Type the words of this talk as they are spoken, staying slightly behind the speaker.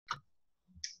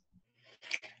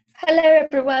Hello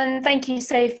everyone, thank you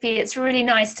Sophie. It's really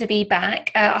nice to be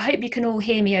back. I hope you can all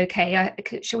hear me okay.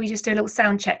 Shall we just do a little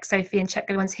sound check, Sophie, and check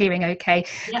everyone's hearing okay?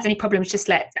 If there's any problems, just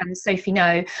let Sophie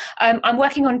know. I'm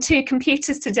working on two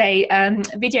computers today,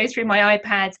 video through my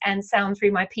iPad and sound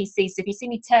through my PC. So if you see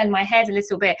me turn my head a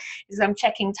little bit, because I'm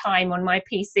checking time on my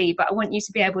PC, but I want you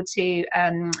to be able to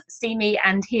see me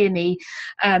and hear me.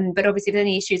 But obviously if there's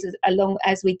any issues along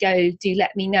as we go, do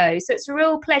let me know. So it's a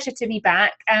real pleasure to be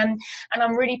back. And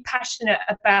I'm really passionate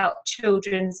about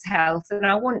children's health, and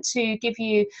I want to give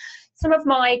you some of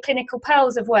my clinical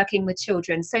pearls of working with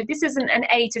children. So this isn't an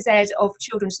A to Z of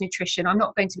children's nutrition. I'm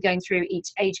not going to be going through each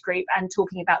age group and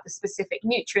talking about the specific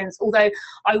nutrients, although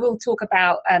I will talk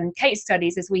about case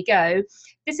studies as we go.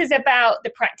 This is about the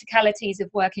practicalities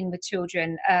of working with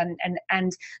children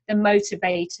and the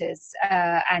motivators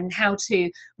and how to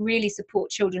really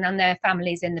support children and their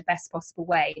families in the best possible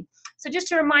way. So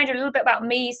just a reminder a little bit about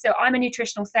me. So I'm a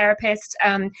nutritional therapist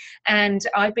and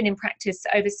I've been in practice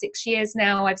over 6 years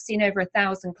now. I've seen over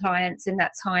 1,000 clients in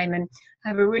that time and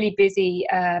have a really busy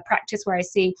practice where I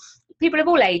see people of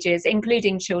all ages,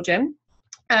 including children.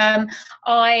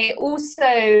 I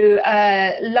also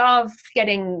love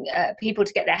getting people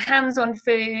to get their hands on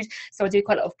food, so I do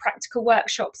quite a lot of practical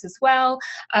workshops as well.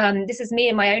 This is me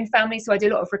and my own family, so I do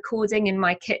a lot of recording in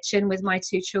my kitchen with my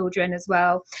 2 children as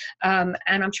well, and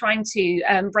I'm trying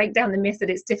to break down the myth that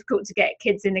it's difficult to get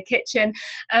kids in the kitchen,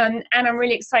 and I'm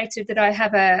really excited that I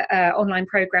have a online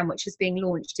program which is being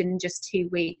launched in just 2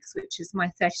 weeks, which is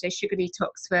my 30-day sugar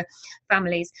detox for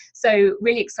families, so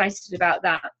really excited about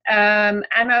that.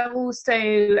 And I've also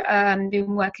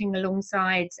been working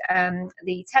alongside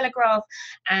the Telegraph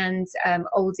and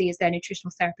Oldie as their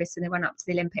nutritional therapist, and they run up to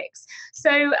the Olympics.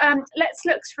 So let's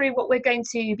look through what we're going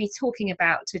to be talking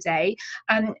about today.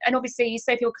 And obviously,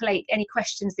 Sophie will collate any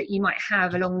questions that you might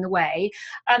have along the way.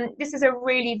 This is a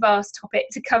really vast topic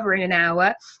to cover in an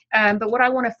hour, but what I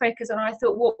want to focus on, I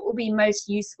thought, what will be most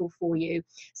useful for you.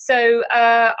 So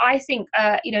I think,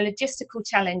 logistical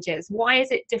challenges. Why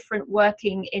is it different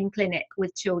working in clinic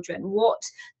with children? What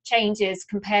changes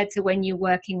compared to when you're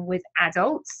working with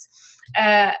adults?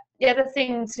 The other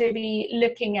thing to be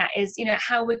looking at is,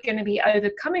 how we're going to be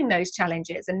overcoming those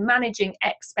challenges and managing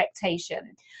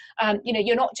expectation.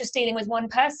 You're not just dealing with one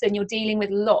person, you're dealing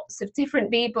with lots of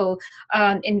different people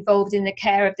involved in the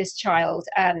care of this child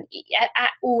at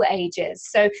all ages.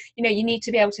 So, you need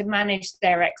to be able to manage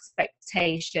their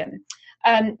expectation.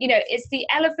 It's the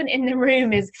elephant in the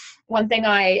room is one thing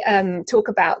I talk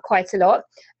about quite a lot.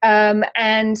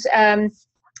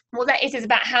 What that is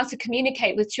about how to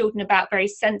communicate with children about very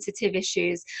sensitive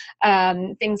issues,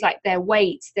 things like their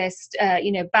weight, their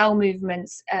bowel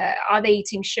movements, are they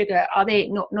eating sugar, are they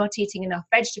not eating enough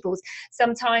vegetables.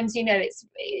 Sometimes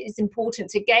it's important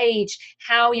to gauge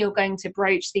how you're going to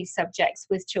broach these subjects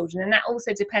with children, and that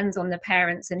also depends on the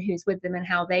parents and who's with them and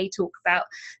how they talk about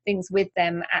things with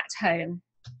them at home.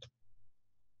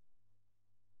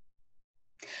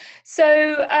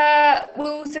 So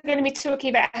we're also going to be talking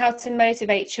about how to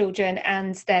motivate children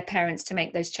and their parents to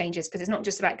make those changes, because it's not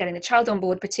just about getting the child on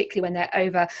board, particularly when they're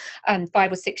over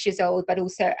 5 or 6 years old, but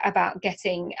also about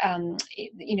getting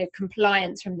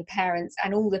compliance from the parents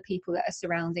and all the people that are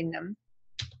surrounding them.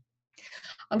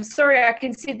 I'm sorry, I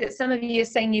can see that some of you are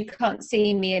saying you can't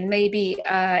see me, and maybe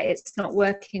it's not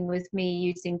working with me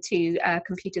using 2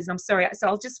 computers. And I'm sorry, so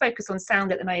I'll just focus on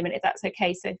sound at the moment, if that's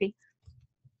okay, Sophie.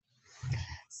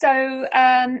 So,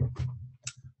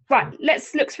 right,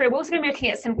 let's look through. We're also going to be looking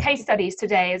at some case studies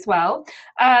today as well.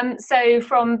 So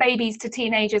from babies to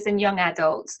teenagers and young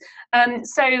adults.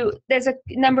 So there's a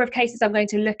number of cases I'm going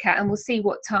to look at, and we'll see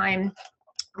what time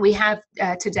we have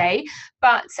today.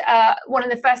 But one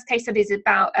of the first case studies is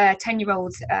about a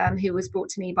 10-year-old who was brought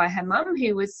to me by her mum,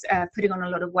 who was putting on a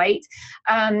lot of weight.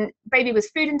 Baby with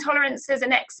food intolerances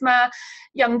and eczema,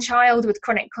 young child with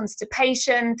chronic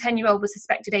constipation, 10-year-old with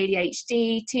suspected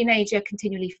ADHD, teenager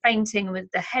continually fainting with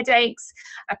the headaches,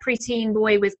 a preteen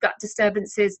boy with gut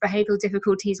disturbances, behavioural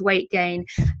difficulties, weight gain,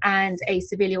 and a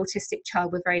severely autistic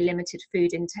child with very limited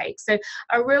food intake. So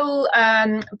a real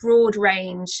broad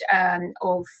range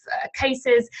of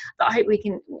cases that I hope we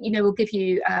can, will give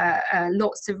you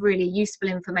lots of really useful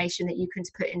information that you can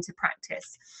put into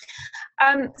practice.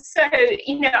 So,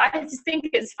 I just think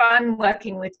it's fun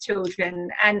working with children,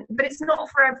 but it's not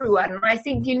for everyone. I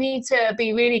think you need to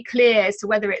be really clear as to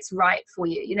whether it's right for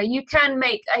you. You can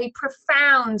make a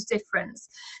profound difference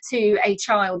to a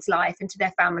child's life and to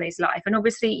their family's life. And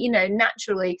obviously,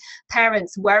 naturally,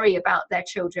 parents worry about their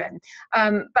children,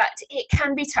 but it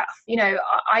can be tough.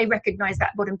 I recognize that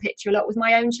that bottom picture a lot with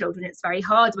my own children. It's very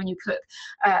hard when you cook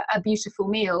a beautiful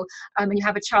meal and you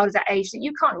have a child at that age that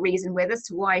you can't reason with as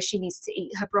to why she needs to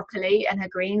eat her broccoli and her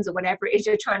greens or whatever it is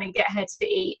you're trying to get her to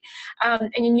eat.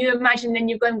 And you imagine then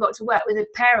you've got to work with a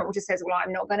parent who just says, well,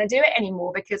 I'm not going to do it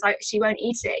anymore because she won't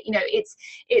eat it. You know,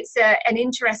 it's an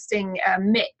interesting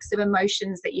mix of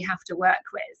emotions that you have to work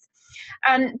with.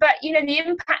 But you know, the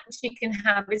impact you can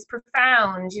have is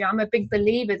profound. You know, I'm a big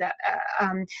believer that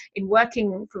in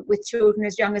working with children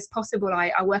as young as possible,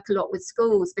 I work a lot with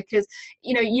schools, because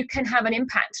you know, you can have an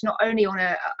impact not only on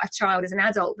a child as an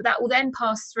adult, but that will then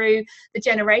pass through the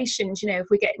generations. You know, if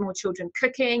we get more children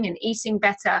cooking and eating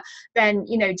better, then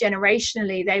you know,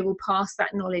 generationally they will pass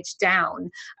that knowledge down.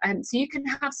 So you can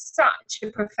have such a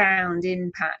profound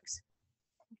impact.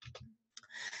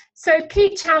 So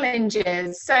key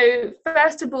challenges. So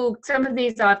first of all, some of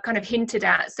these I've kind of hinted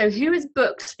at. So who has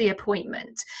booked the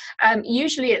appointment?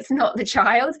 Usually it's not the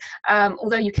child,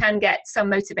 although you can get some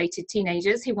motivated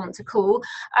teenagers who want to call,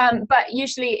 but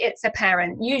usually it's a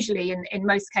parent. Usually in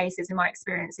most cases, in my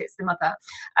experience, it's the mother.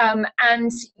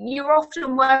 And you're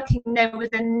often working there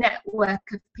with a network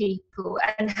of people,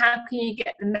 and how can you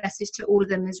get the message to all of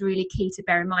them is really key to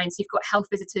bear in mind. So you've got health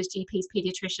visitors, GPs,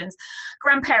 pediatricians,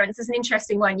 grandparents is an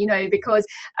interesting one, you know, because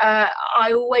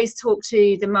I always talk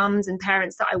to the mums and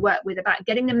parents that I work with about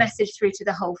getting the message through to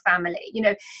the whole family. You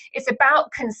know, it's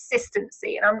about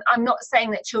consistency, and I'm not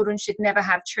saying that children should never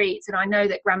have treats, and I know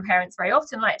that grandparents very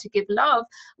often like to give love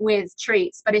with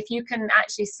treats, but if you can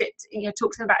actually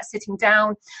talk to them about sitting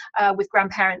down with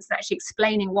grandparents and actually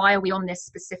explaining why are we on this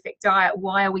specific diet,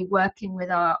 why are we working with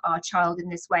our child in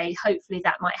this way, hopefully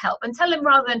that might help. And tell them,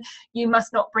 rather than you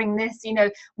must not bring this, you know,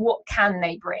 what can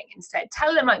they bring instead?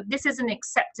 Tell them, like, this is an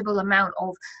acceptable amount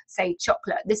of, say,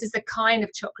 chocolate. This is the kind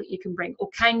of chocolate you can bring. Or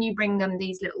can you bring them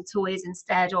these little toys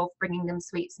instead of bringing them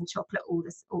sweets and chocolate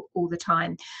all the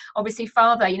time? Obviously,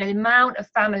 father, you know, the amount of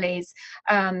families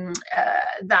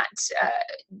that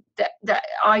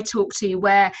I talk to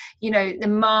where, you know, the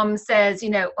mum says, you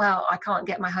know, well, I can't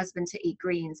get my husband to eat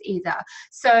greens either.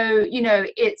 So, you know,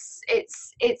 it's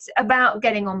about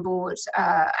getting on board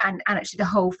and actually the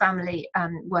whole family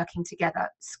working together.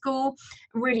 School,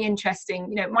 really interesting.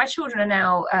 You know, my children are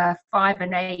now 5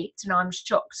 and 8, and I'm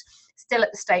shocked still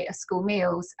at the state of school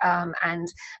meals and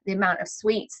the amount of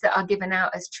sweets that are given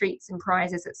out as treats and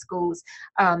prizes at schools.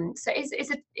 So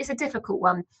it's a difficult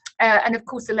one. And of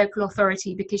course the local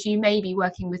authority, because you may be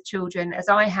working with children, as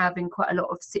I have in quite a lot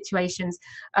of situations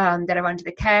that are under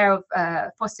the care of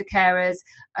foster carers,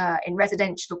 in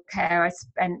residential care. I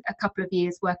spent a couple of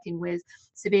years working with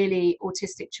severely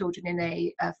autistic children in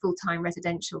a full-time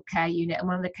residential care unit, and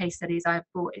one of the case studies I've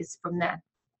brought is from there.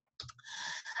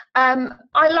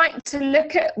 I like to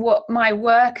look at what my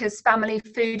work as family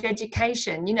food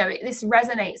education, you know, this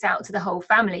resonates out to the whole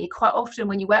family. Quite often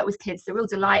when you work with kids, the real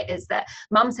delight is that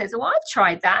mum says, oh, I've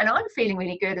tried that and I'm feeling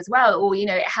really good as well. Or, you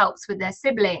know, it helps with their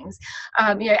siblings.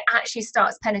 You know, it actually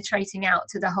starts penetrating out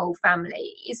to the whole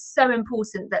family. It's so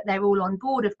important that they're all on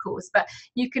board, of course, but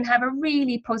you can have a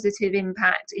really positive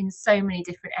impact in so many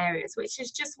different areas, which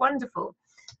is just wonderful.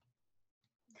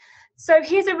 So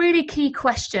here's a really key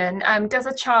question. Does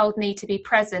a child need to be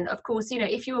present? Of course, you know,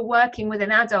 if you were working with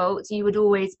an adult, you would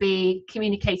always be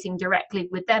communicating directly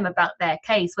with them about their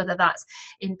case, whether that's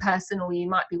in person or you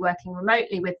might be working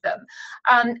remotely with them.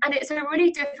 And it's a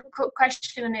really difficult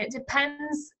question, and it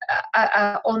depends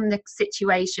on the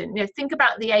situation. You know, think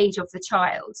about the age of the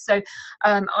child. So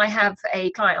I have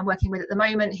a client I'm working with at the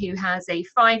moment who has a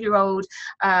 5-year-old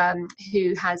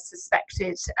who has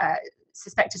suspected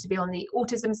to be on the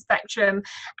autism spectrum,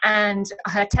 and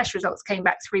her test results came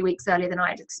back 3 weeks earlier than I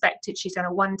had expected. She's done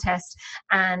a 1 test,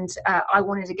 and I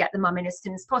wanted to get the mum in as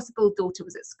soon as possible. Daughter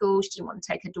was at school. She didn't want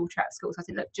to take her daughter out of school, so I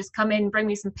said, look, just come in, bring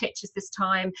me some pictures this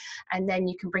time, and then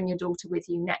you can bring your daughter with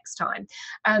you next time.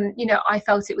 You know, I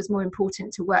felt it was more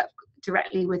important to work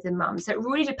directly with the mum. So it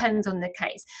really depends on the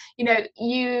case. You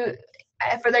know,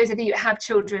 for those of you that have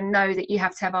children, know that you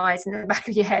have to have eyes in the back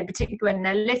of your head, particularly when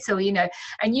they're little, you know,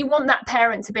 and you want that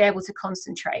parent to be able to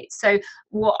concentrate. So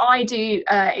what I do,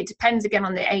 it depends again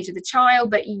on the age of the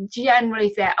child, but generally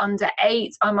if they're under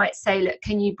 8, I might say, look,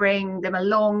 can you bring them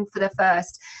along for the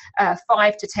first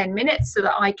 5 to 10 minutes so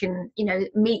that I can, you know,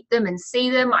 meet them and see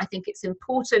them. I think it's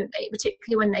important,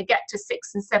 particularly when they get to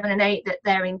 6 and 7 and 8, that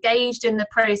they're engaged in the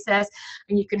process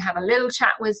and you can have a little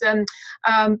chat with them.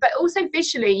 But also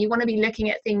visually, you want to be looking looking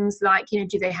at things like, do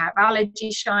they have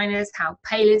allergy shyness? How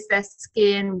pale is their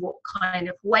skin? What kind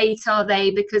of weight are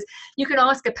they? Because you can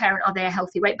ask a parent, are they a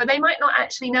healthy weight? But they might not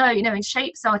actually know, and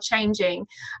shapes are changing,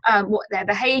 what their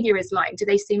behavior is like. Do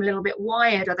they seem a little bit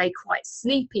wired? Are they quite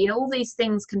sleepy? And all these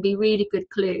things can be really good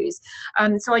clues.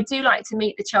 So I do like to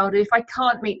meet the child. If I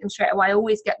can't meet them straight away, I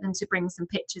always get them to bring some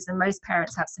pictures, and most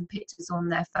parents have some pictures on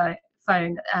their phone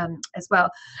as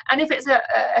well. And if it's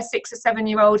a 6 or 7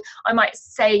 year old, I might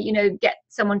say, get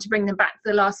someone to bring them back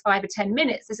for the last 5 or 10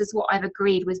 minutes. This is what I've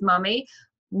agreed with mummy.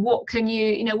 What can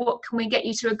what can we get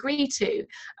you to agree to?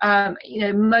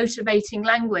 Motivating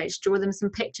language, draw them some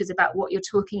pictures about what you're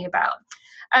talking about.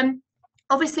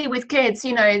 Obviously with kids,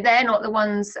 they're not the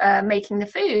ones making the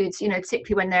foods,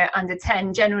 particularly when they're under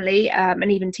 10 generally,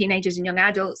 and even teenagers and young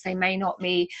adults, they may not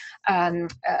be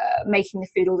making the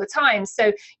food all the time.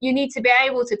 So you need to be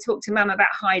able to talk to mum about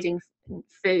hiding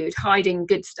food, hiding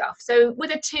good stuff. So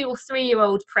with a 2 or 3 year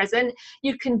old present,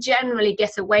 you can generally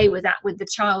get away with that with the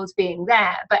child being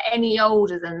there. But any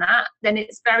older than that, then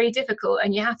it's very difficult,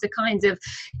 and you have to kind of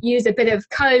use a bit of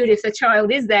code if the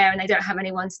child is there and they don't have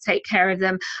anyone to take care of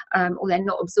them, or they're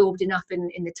not absorbed enough in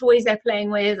the toys they're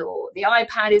playing with, or the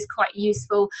iPad is quite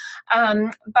useful.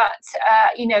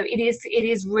 It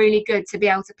is really good to be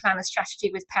able to plan a strategy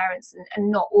with parents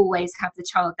and not always have the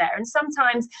child there. And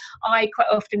sometimes I quite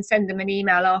often send them an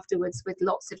email afterwards with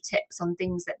lots of tips on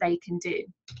things that they can do.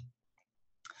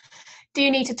 Do you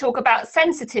need to talk about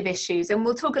sensitive issues? And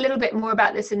we'll talk a little bit more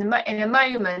about this in a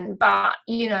moment, but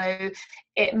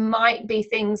it might be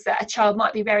things that a child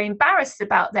might be very embarrassed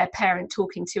about their parent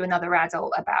talking to another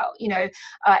adult about.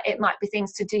 It might be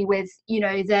things to do with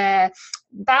their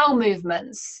bowel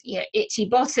movements, itchy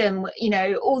bottom,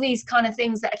 all these kind of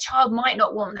things that a child might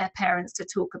not want their parents to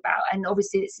talk about. And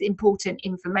obviously it's important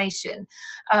information,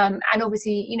 and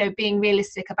obviously being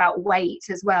realistic about weight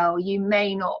as well. You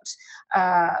may not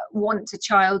want a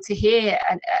child to hear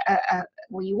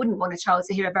you wouldn't want a child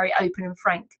to hear a very open and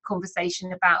frank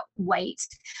conversation about weight.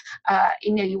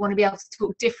 You want to be able to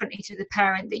talk differently to the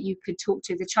parent that you could talk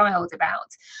to the child about.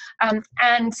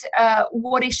 And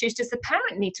what issues does the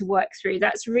parent need to work through?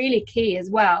 That's really key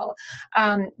as well,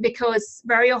 because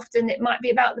very often it might be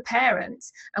about the parent,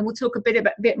 and we'll talk a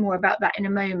bit more about that in a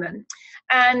moment.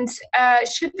 And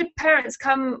should the parents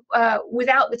come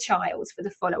without the child for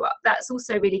the follow-up? That's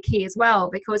also really key as well,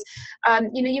 because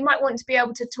you might want to be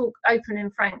able to talk open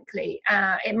and frankly.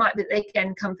 It might be that they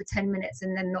can come for 10 minutes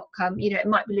and then not come. It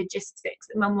might be logistics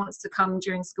that mum wants to come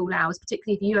during school hours,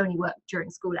 particularly if you only work during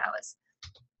school hours.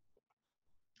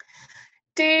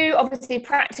 Obviously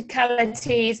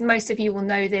practicalities, most of you will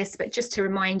know this, but just to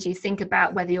remind you, think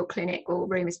about whether your clinic or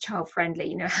room is child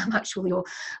friendly. How much will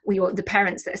the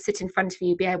parents that sit in front of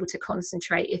you be able to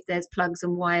concentrate if there's plugs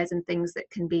and wires and things that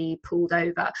can be pulled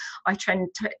over. I tend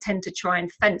to try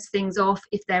and fence things off.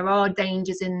 If there are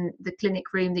dangers in the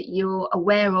clinic room that you're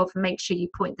aware of, make sure you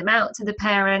point them out to the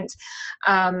parent,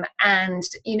 and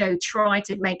try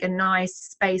to make a nice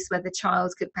space where the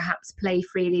child could perhaps play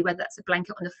freely, whether that's a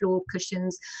blanket on the floor,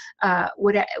 cushions,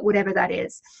 whatever that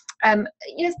is.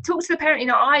 Talk to the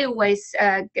parent. I always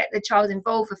get the child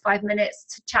involved for 5 minutes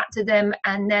to chat to them,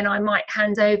 and then I might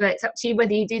hand over. It's up to you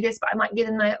whether you do this, but I might give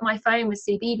them my phone with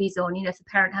CBeebies on, if the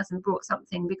parent hasn't brought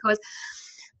something, because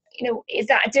is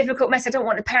that a difficult mess? I don't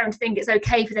want a parent to think it's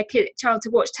okay for their child to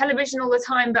watch television all the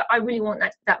time, but I really want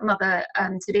that mother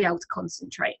to be able to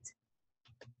concentrate.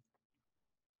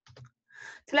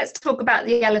 So let's talk about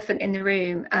the elephant in the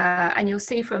room, and you'll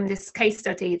see from this case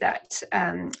study that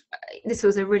this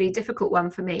was a really difficult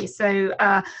one for me. So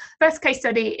first case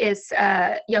study is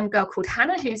a young girl called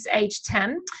Hannah, who's age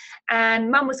 10,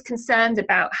 and mum was concerned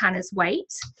about Hannah's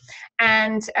weight,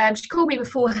 and she called me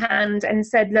beforehand and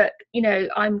said, look,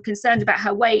 I'm concerned about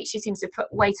her weight. She seems to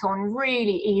put weight on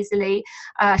really easily.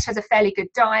 She has a fairly good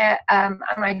diet, and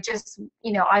I just,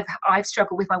 I've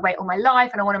struggled with my weight all my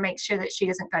life, and I want to make sure that she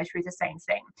doesn't go through the same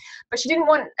thing. But she didn't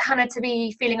want Hannah to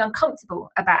be feeling uncomfortable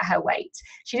about her weight.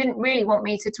 She didn't really want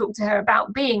me to talk to her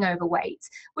about being overweight,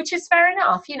 which is fair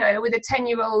enough. With a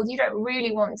 10-year-old, you don't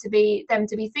really want them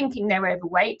to be thinking they're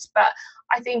overweight, but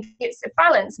I think it's a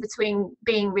balance between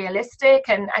being realistic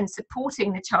and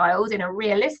supporting the child in a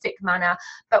realistic manner,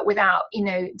 but without,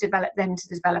 develop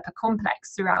a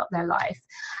complex throughout their life.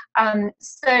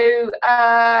 So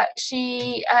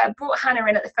she brought Hannah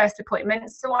in at the first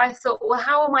appointment. So I thought, well,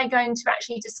 how am I going to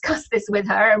actually discuss this with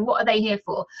her, and what are they here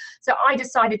for? So I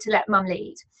decided to let mum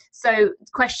lead. So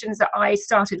question questions that I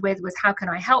started with was, how can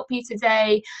I help you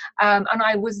today? And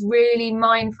I was really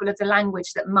mindful of the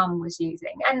language that mum was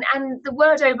using. And the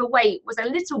word overweight was a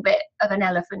little bit of an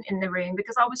elephant in the room,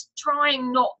 because I was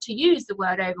trying not to use the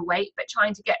word overweight, but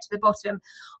trying to get to the bottom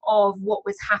of what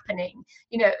was happening.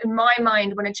 You know, in my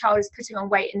mind, when a child is putting on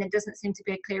weight and there doesn't seem to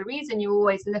be a clear reason, you're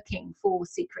always looking for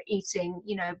secret eating,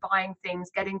 you know, buying things,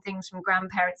 getting things from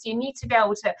grandparents. You need to be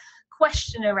able to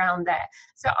question around there.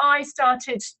 So I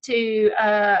started to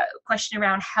question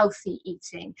around healthy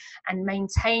eating and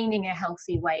maintaining a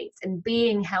healthy weight and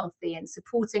being healthy and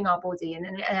supporting our body and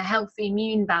a healthy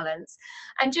immune balance,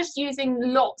 and just using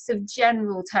lots of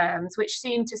general terms which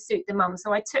seemed to suit the mum.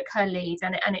 So I took her lead,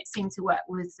 and it seemed to work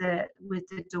with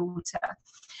the daughter.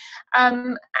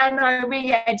 And I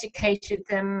really educated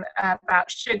them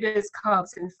about sugars,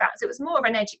 carbs and fats. It was more of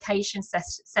an education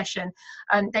session.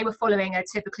 They were following a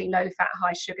typically low-fat,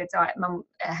 high-sugar diet. Mum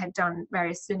had done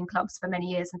various swimming clubs for many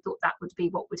years and thought that would be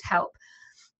what would help.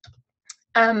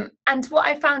 And what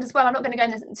I found as well, I'm not going to go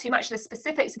into too much of the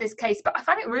specifics of this case, but I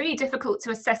found it really difficult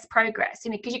to assess progress,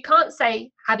 you know, because you can't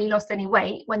say, have you lost any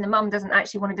weight, when the mum doesn't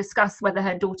actually want to discuss whether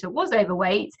her daughter was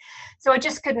overweight. So I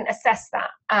just couldn't assess that,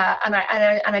 and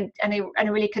I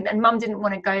really couldn't, and mum didn't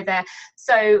want to go there.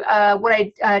 So what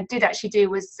I did actually do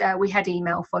was we had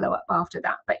email follow-up after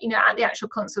that, but you know, at the actual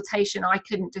consultation I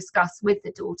couldn't discuss with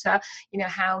the daughter, you know,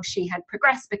 how she had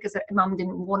progressed, because mum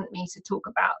didn't want me to talk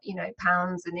about, you know,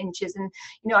 pounds and inches, and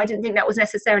you know, I didn't think that was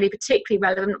necessarily particularly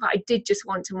relevant, but I did just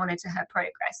want to monitor her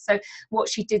progress. So what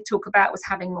she did talk about was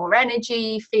having more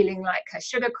energy, feeling like her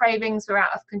sugar cravings were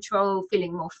out of control,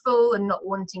 feeling more full and not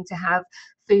wanting to have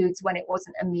foods when it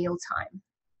wasn't a meal time.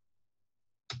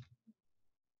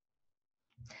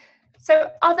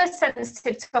 So other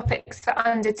sensitive topics for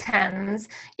under 10s,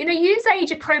 you know, use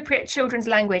age appropriate children's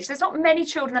language. There's not many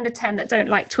children under 10 that don't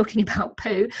like talking about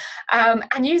poo,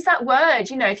 and use that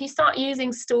word. You know, if you start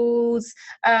using stools,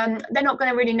 they're not going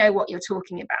to really know what you're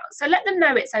talking about. So let them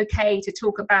know it's okay to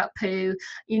talk about poo.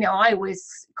 You know, I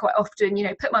always quite often, you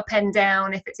know, put my pen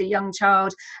down if it's a young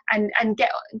child and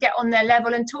get on their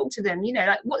level and talk to them. You know,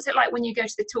 like, what's it like when you go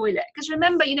to the toilet? Because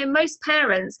remember, you know, most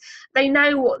parents, they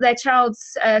know what their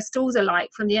child's stools are like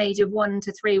from the age of 1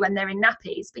 to 3 when they're in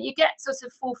nappies, but you get sort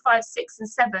of 4, 5, 6 and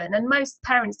 7, and most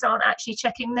parents aren't actually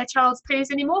checking their child's poos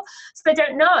anymore, so they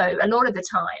don't know a lot of the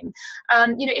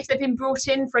time. You know, if they've been brought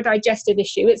in for a digestive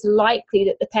issue, it's likely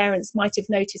that the parents might have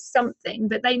noticed something,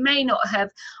 but they may not have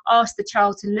asked the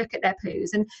child to look at their poos.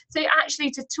 And so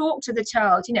actually to talk to the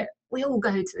child, you know, we all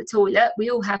go to the toilet, we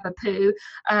all have a poo,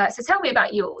 so tell me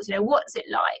about yours, you know, what's it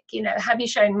like, you know, have you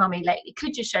shown mummy lately,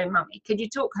 could you show mummy, could you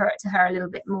talk to her a little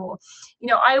bit more? You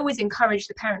know, I always encourage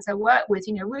the parents I work with,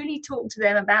 you know, really talk to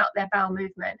them about their bowel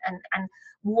movement and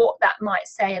what that might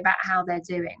say about how they're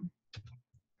doing.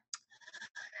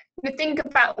 You think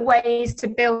about ways to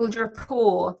build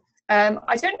rapport.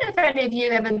 I don't know if any of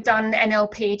you have ever done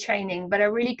NLP training, but a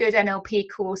really good NLP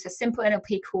course, a simple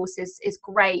NLP course is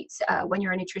great when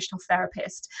you're a nutritional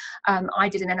therapist. I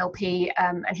did an NLP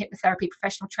and hypnotherapy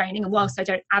professional training, and whilst I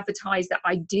don't advertise that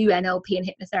I do NLP and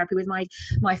hypnotherapy with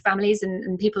my families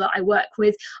and people that I work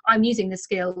with, I'm using the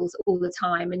skills all the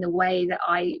time in the way that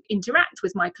I interact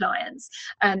with my clients.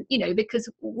 You know, because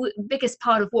biggest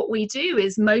part of what we do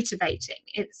is motivating.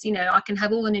 It's, you know, I can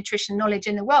have all the nutrition knowledge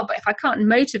in the world, but if I can't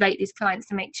motivate these clients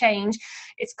to make change,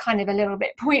 it's kind of a little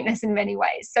bit pointless in many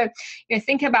ways. So, you know,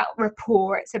 think about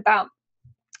rapport. It's about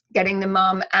getting the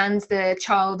mum and the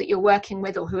child that you're working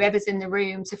with or whoever's in the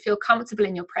room to feel comfortable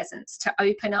in your presence, to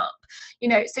open up, you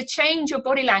know, so change your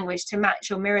body language to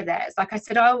match or mirror theirs. Like I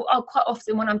said, I'll quite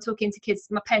often when I'm talking to kids,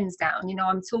 my pen's down, you know,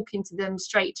 I'm talking to them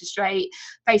straight to straight,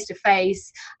 face to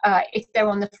face. If they're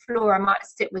on the floor, I might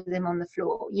sit with them on the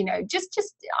floor, you know, just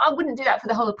I wouldn't do that for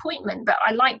the whole appointment, but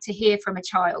I like to hear from a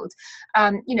child.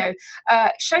 You know,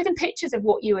 show them pictures of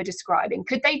what you are describing.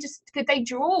 Could they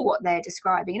draw what they're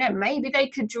describing? You know, maybe they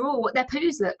could draw what their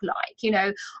poos look like, you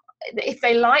know, if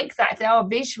they like that, if they are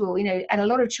visual, you know, and a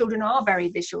lot of children are very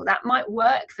visual, that might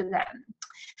work for them.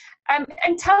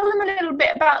 And tell them a little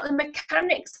bit about the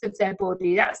mechanics of their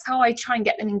body. That's how I try and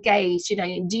get them engaged. You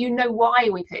know, do you know why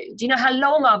we poo? Do you know how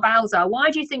long our bowels are? Why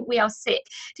do you think we are sick?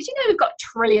 Did you know we've got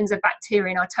trillions of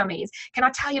bacteria in our tummies? Can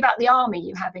I tell you about the army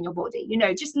you have in your body? You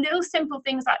know, just little simple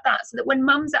things like that, so that when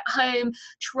mum's at home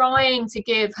trying to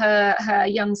give her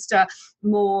youngster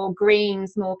more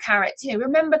greens, more carrots, you know,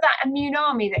 remember that immune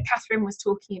army that Catherine was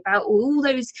talking about, all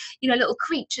those, you know, little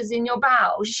creatures in your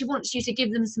bowels. She wants you to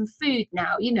give them some food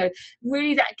now, you know.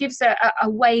 Really, that gives a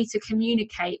way to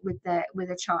communicate with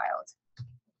a child.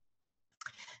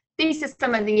 these are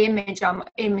some of the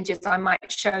images I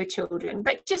might show children,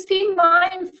 but just be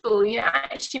mindful,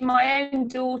 actually my own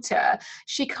daughter,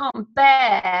 she can't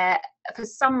bear, for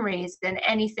some reason,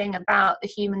 anything about the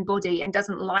human body and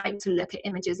doesn't like to look at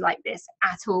images like this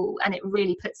at all, and it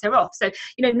really puts her off. So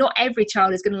not every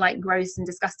child is going to like gross and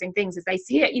disgusting things as they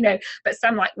see it, but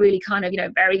some like really kind of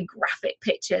very graphic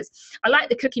pictures. I like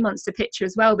the Cookie Monster picture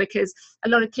as well, because a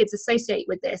lot of kids associate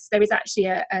with this. There is actually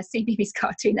a CBeebies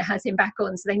cartoon that has him back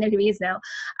on, so they know who he is now.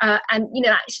 And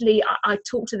actually I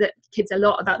talk to the kids a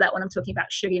lot about that when I'm talking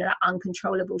about sugar, that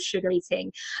uncontrollable sugar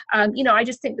eating. I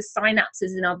just think the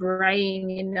synapses in our brain,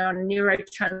 our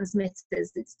neurotransmitters,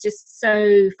 it's just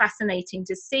so fascinating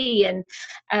to see. And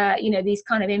these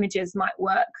kind of images might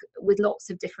work with lots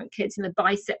of different kids. In the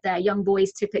bicep there, young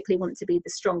boys typically want to be the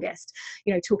strongest.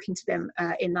 Talking to them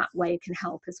in that way can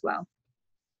help as well.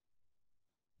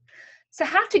 So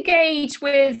how to gauge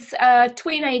with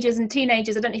teenagers and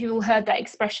teenagers. I don't know if you've all heard that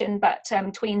expression, but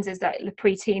tweens is that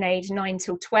pre-teenage, 9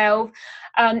 till 12.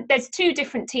 There's two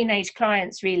different teenage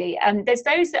clients really. There's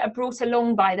those that are brought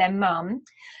along by their mum,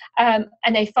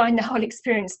 and they find the whole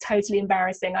experience totally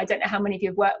embarrassing. I don't know how many of you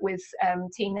have worked with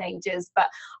teenagers, but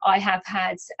I have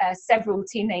had several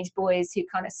teenage boys who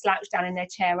kind of slouch down in their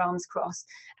chair, arms crossed,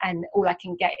 and all I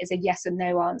can get is a yes or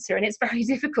no answer. And it's very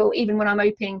difficult, even when I'm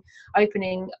opening,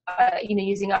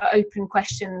 using open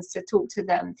questions to talk to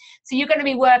them. So you're going to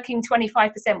be working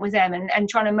 25% with them and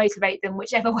trying to motivate them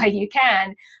whichever way you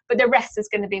can, but the rest is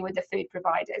going to be with the food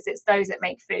providers. It's those that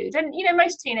make food. And,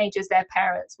 most teenagers, their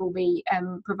parents will be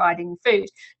providing food.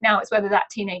 Now it's whether that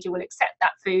teenager will accept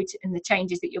that food and the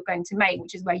changes that you're going to make,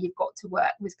 which is where you've got to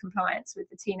work with compliance with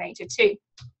the teenager too.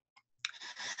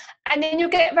 And then you'll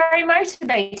get very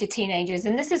motivated teenagers,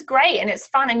 and this is great and it's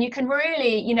fun, and you can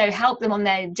really, help them on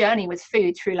their journey with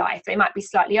food through life. They might be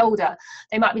slightly older,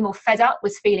 they might be more fed up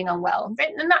with feeling unwell,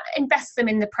 and that invests them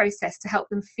in the process to help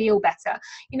them feel better.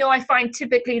 I find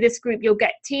typically this group, you'll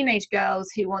get teenage girls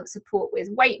who want support with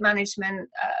weight management,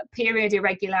 period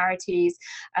irregularities,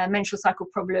 menstrual cycle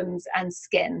problems, and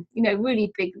skin.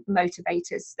 Really big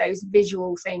motivators, those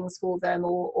visual things for them,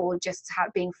 or just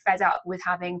being fed up with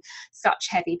having such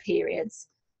heavy periods.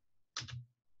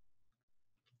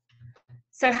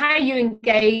 So how you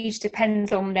engage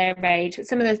depends on their age.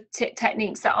 Some of the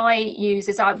techniques that I use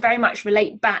is I very much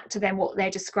relate back to them what they're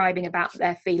describing about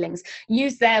their feelings.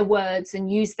 Use their words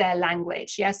and use their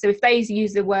language. Yeah. So if they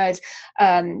use the word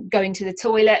going to the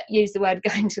toilet, use the word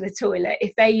going to the toilet.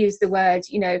 If they use the word,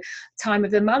 time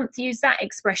of the month, use that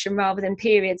expression rather than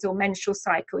periods or menstrual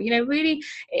cycle. Really,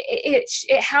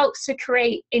 it helps to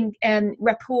create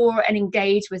rapport and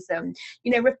engage with them.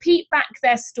 Repeat back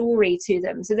their story to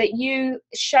them so that you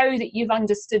show that you've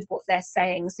understood what they're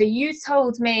saying. So you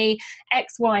told me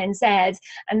X, Y, and Z,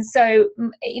 and so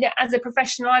as a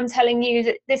professional, I'm telling you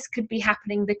that this could be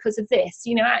happening because of this.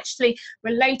 Actually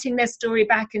relating their story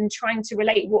back and trying to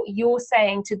relate what you're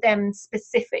saying to them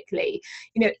specifically.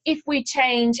 If we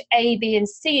change A, B, and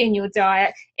C in your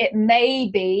diet, it may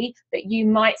be that you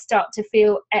might start to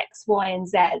feel X, Y, and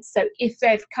Z. So if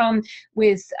they've come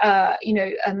with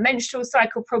menstrual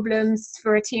cycle problems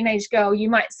for a teenage girl, you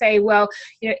might say, well,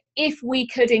 if we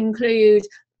could include,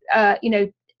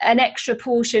 an extra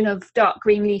portion of dark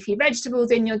green leafy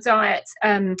vegetables in your diet,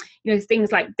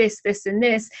 things like this, and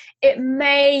this, it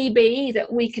may be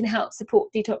that we can help support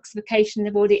detoxification in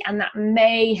the body, and that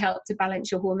may help to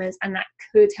balance your hormones, and that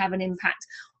could have an impact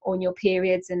on your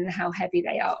periods and how heavy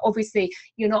they are. Obviously,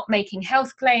 you're not making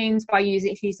health claims by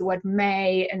if you use the word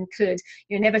may and could.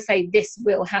 You never say this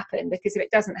will happen, because if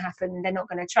it doesn't happen, they're not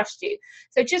going to trust you.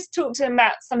 So just talk to them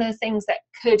about some of the things that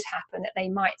could happen that they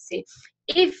might see.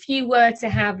 If you were to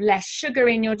have less sugar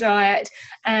in your diet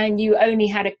and you only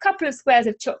had a couple of squares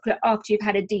of chocolate after you've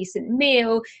had a decent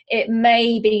meal, it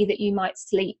may be that you might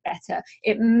sleep better.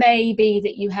 It may be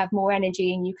that you have more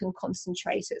energy and you can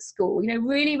concentrate at school.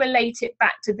 Really relate it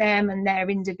back to them and their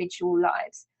individual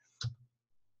lives.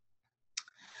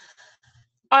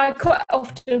 I quite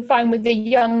often find with the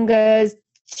younger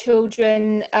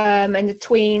children and the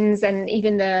tweens and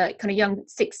even the kind of young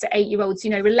 6 to 8 year olds,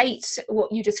 relate what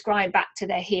you describe back to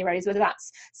their heroes, whether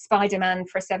that's Spider-Man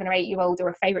for a 7 or 8 year old, or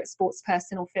a favorite sports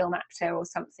person or film actor or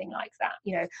something like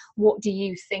that. What do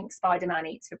you think Spider-Man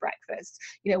eats for breakfast?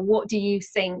 What do you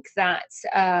think that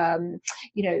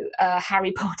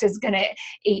Harry Potter's gonna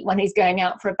eat when he's going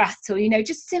out for a battle?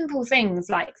 Just simple things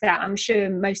like that. I'm sure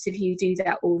most of you do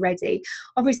that already.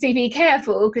 Obviously be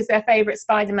careful, because their favorite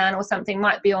Spider-Man or something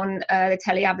might might be on the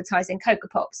telly advertising Cocoa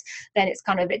Pops, then it's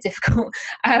kind of a bit difficult.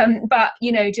 But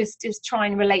just try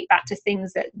and relate back to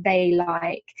things that they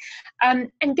like,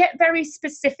 and get very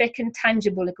specific and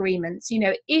tangible agreements.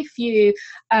 If you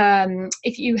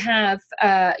have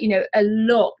a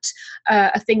lot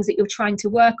of things that you're trying to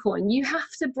work on, you have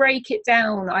to break it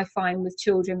down, I find, with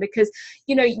children, because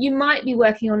you might be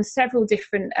working on several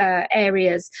different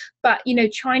areas, but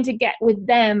trying to get with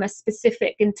them a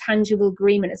specific and tangible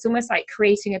agreement. It's almost like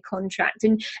creating a contract,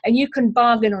 and you can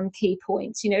bargain on key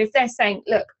points. If they're saying,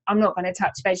 look, I'm not going to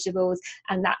touch vegetables,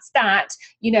 and that's that,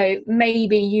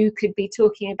 maybe you could be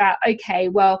talking about, okay,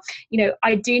 well,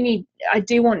 I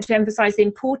do want to emphasize the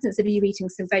importance of you eating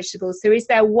some vegetables. So is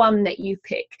there one that you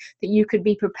pick that you could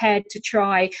be prepared to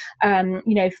try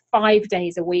 5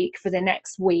 days a week for the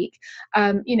next week?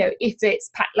 If it's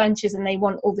packed lunches and they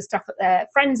want all the stuff that their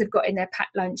friends have got in their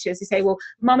packed lunches, you say, well,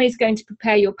 mummy's going to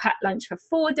prepare your packed lunch for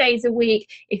 4 days a week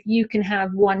if you can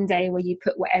have one day where you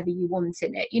put whatever you want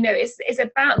in it. It's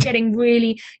about getting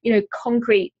really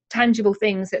concrete, tangible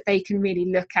things that they can really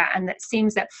look at, and that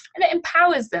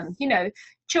empowers them.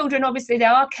 Children, obviously, they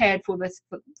are cared for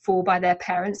by their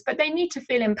parents, but they need to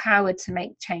feel empowered to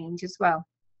make change as well.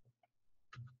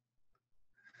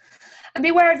 And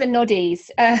beware of the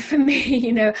noddies. For me,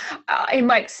 in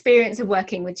my experience of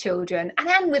working with children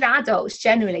and with adults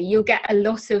generally, you'll get a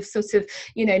lot of sort of,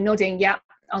 nodding, yeah,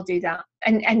 I'll do that.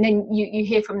 And then you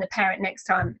hear from the parent next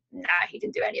time, nah, he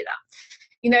didn't do any of that.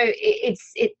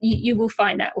 You will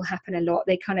find that will happen a lot.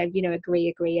 They kind of,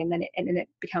 agree, and then it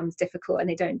becomes difficult and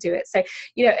they don't do it. So,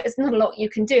 it's not a lot you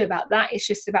can do about that. It's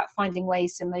just about finding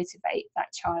ways to motivate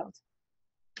that child.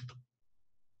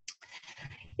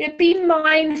 Be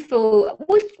mindful.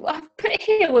 I've put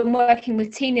here when working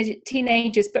with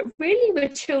teenagers, but really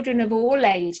with children of all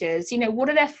ages. What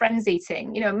are their friends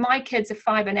eating? My kids are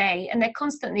 5 and 8, and they're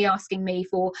constantly asking me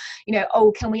for,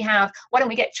 why don't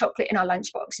we get chocolate in our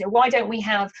lunchbox? Why don't we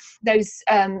have those,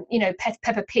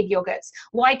 Peppa Pig yogurts?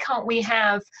 Why can't we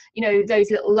have,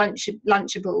 those little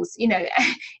Lunchables?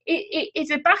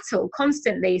 It's a battle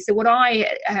constantly. So what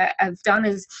I have done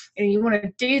is, you want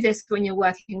to do this when you're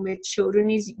working with children,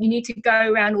 is you need to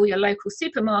go around all your local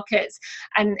supermarkets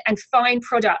and find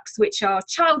products which are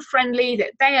child friendly,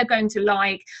 that they are going to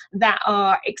like, that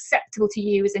are acceptable to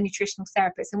you as a nutritional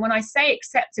therapist. And when I say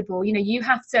acceptable, you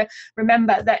have to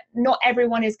remember that not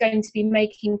everyone is going to be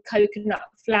making coconut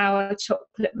flour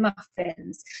chocolate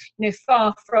muffins,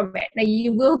 far from it. Now,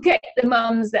 you will get the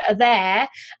mums that are there,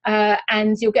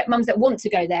 and you'll get mums that want to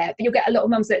go there, but you'll get a lot of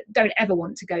mums that don't ever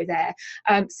want to go there.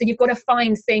 So you've got to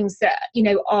find things that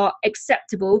are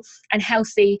acceptable and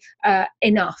healthy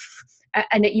enough,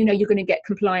 and that you're going to get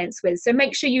compliance with. So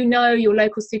make sure your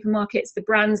local supermarkets, the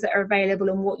brands that are available,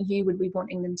 and what you would be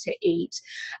wanting them to eat.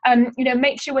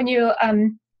 Make sure when you're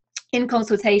in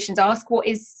consultations, ask what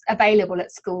is available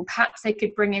at school. Perhaps they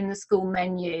could bring in the school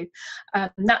menu.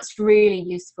 That's really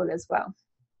useful as well.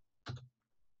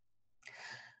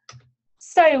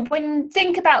 So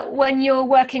think about when you're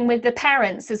working with the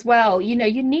parents as well, you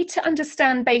need to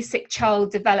understand basic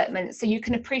child development, so you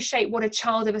can appreciate what a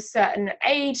child of a certain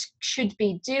age should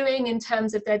be doing in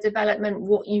terms of their development,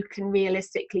 what you can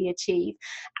realistically achieve.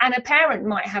 And a parent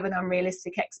might have an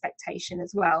unrealistic expectation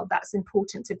as well. That's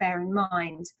important to bear in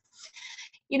mind.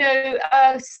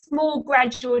 Small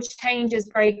gradual changes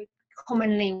very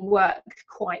commonly work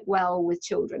quite well with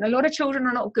children. A lot of children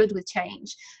are not good with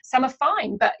change. Some are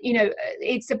fine, but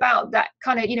it's about that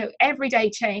kind of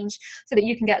everyday change, so that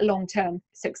you can get long-term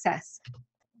success.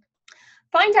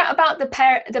 Find out about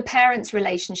the parents'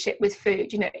 relationship with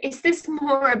food. Is this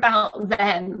more about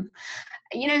them?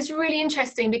 It's really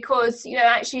interesting because,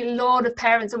 actually a lot of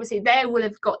parents, obviously, they will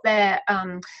have got their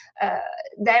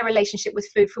relationship with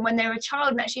food from when they were a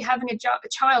child, and actually having a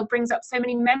child brings up so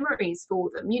many memories for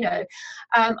them.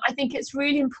 I think it's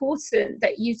really important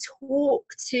that you talk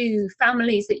to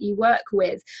families that you work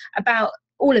with about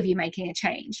all of you making a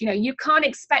change. You can't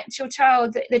expect your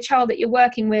child, the child that you're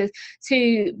working with,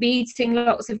 to be eating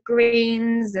lots of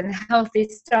greens and healthy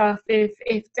stuff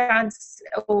if dad's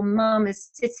or mum is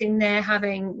sitting there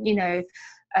having,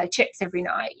 chips every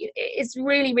night. It's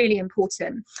really, really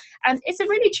important. And it's a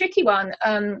really tricky one,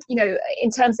 in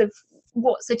terms of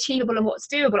what's achievable and what's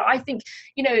doable. I think,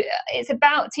 it's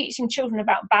about teaching children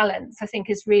about balance, I think,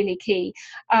 is really key.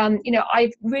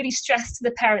 I've really stressed to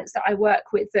the parents that I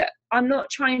work with that I'm not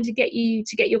trying to get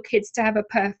your kids to have a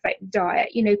perfect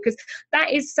diet, you know, because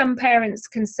that is some parents'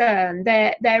 concern.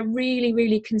 They're really,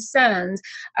 really concerned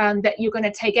that you're going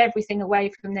to take everything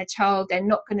away from their child. They're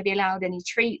not going to be allowed any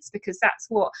treats, because that's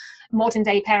what modern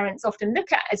day parents often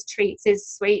look at as treats, is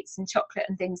sweets and chocolate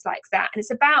and things like that. And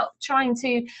it's about trying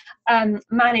to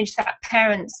manage that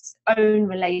parent's own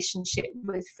relationship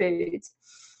with food.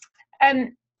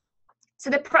 So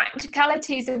the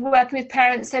practicalities of working with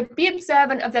parents, so be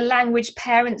observant of the language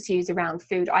parents use around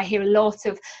food. I hear a lot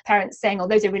of parents saying, oh,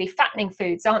 those are really fattening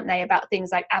foods, aren't they, about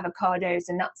things like avocados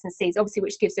and nuts and seeds, obviously,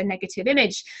 which gives a negative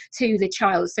image to the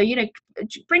child. So, you know,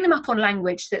 bring them up on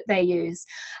language that they use.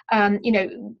 You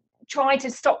know, try to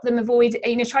stop them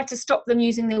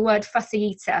using the word fussy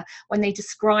eater when they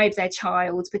describe their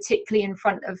child, particularly in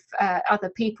front of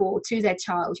other people or to their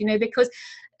child, you know, because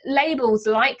labels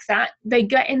like that, they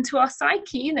get into our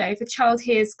psyche. You know, if a child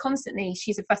hears constantly,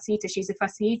 she's a fussy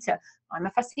eater, I'm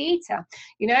a fussy eater,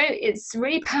 you know, it's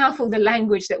really powerful, the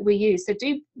language that we use. So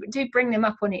do bring them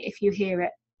up on it if you hear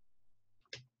it.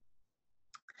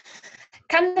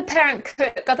 Can the parent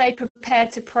cook? Are they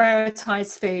prepared to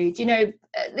prioritize food? You know,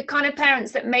 the kind of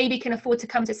parents that maybe can afford to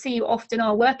come to see you often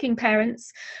are working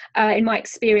parents, in my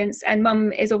experience, and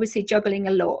mum is obviously juggling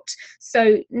a lot.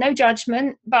 So no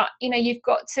judgment, but, you know, you've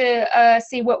got to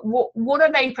see what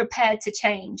are they prepared to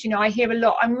change. You know, I hear a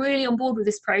lot, I'm really on board with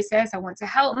this process, I want to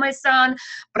help my son,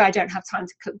 but I don't have time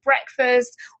to cook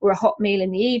breakfast or a hot meal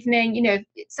in the evening. You know,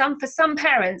 for some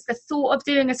parents, the thought of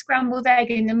doing a scrambled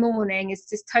egg in the morning is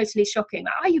just totally shocking.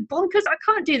 Like, are you bonkers? I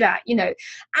can't do that. You know,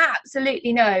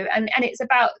 absolutely no. And it's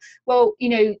about, well, you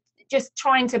know, just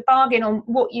trying to bargain on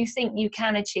what you think you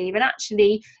can achieve, and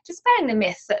actually dispelling the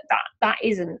myth that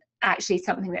isn't actually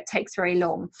something that takes very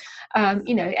long.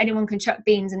 You know, anyone can chuck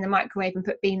beans in the microwave and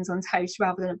put beans on toast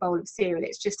rather than a bowl of cereal.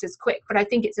 It's just as quick. But I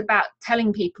think it's about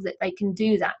telling people that they can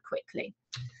do that quickly.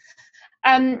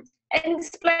 And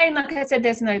explain, like I said,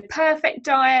 there's no perfect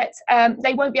diet.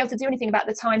 They won't be able to do anything about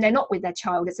the time they're not with their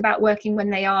child. It's about working when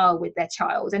they are with their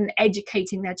child and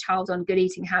educating their child on good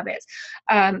eating habits,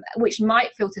 which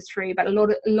might filter through, but a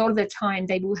lot of the time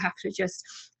they will have to just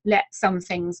let some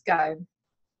things go.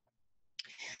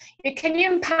 Can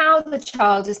you empower the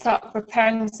child to start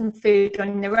preparing some food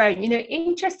on their own? You know,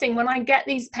 interesting, when I get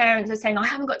these parents are saying, I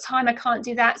haven't got time, I can't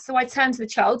do that. So I turn to the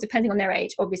child, depending on their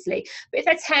age, obviously. But if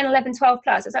they're 10, 11, 12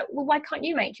 plus, it's like, well, why can't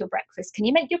you make your breakfast? Can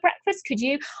you make your breakfast? Could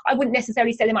you? I wouldn't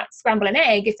necessarily say they might scramble an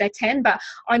egg if they're 10, but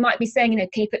I might be saying, you know,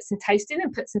 can you put some toast in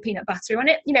and put some peanut butter on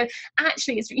it? You know,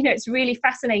 actually, it's, you know, it's really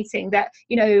fascinating that,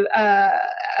 you know,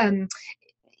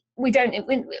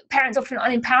 parents often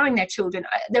aren't empowering their children.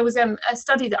 There was a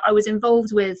study that I was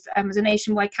involved with, as a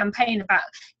nationwide campaign about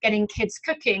getting kids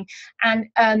cooking, and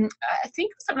I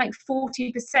think it was something like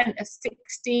 40% of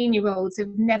 16-year-olds have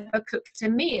never cooked a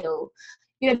meal.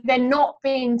 You know, they're not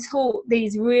being taught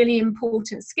these really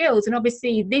important skills, and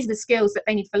obviously these are the skills that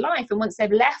they need for life, and once they've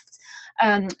left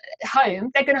home,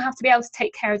 they're going to have to be able to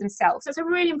take care of themselves. So it's a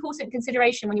really important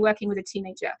consideration when you're working with a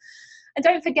teenager. And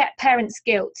don't forget parents'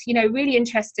 guilt. You know, really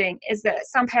interesting is that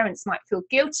some parents might feel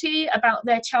guilty about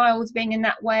their child being in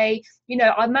that way. You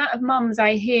know, the amount of mums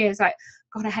I hear is like,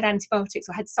 God, I had antibiotics,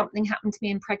 or I had something happen to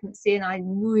me in pregnancy, and I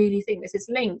really think this is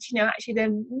linked. You know, actually there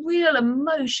are real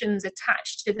emotions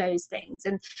attached to those things.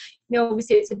 And, you know,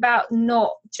 obviously it's about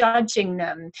not judging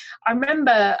them. I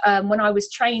remember when I was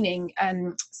training,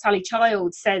 Sally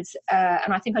Child said,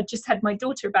 and I think I just had my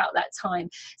daughter about that time,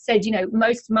 said, you know,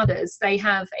 most mothers, they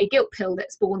have a guilt pill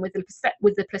that's born with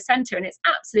the placenta, and it's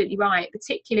absolutely right,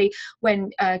 particularly when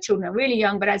children are really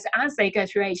young. But as they go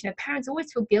through age, you know, parents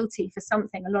always feel guilty for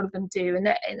something. A lot of them do, and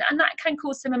that can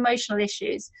cause some emotional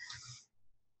issues.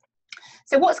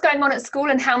 So what's going on at school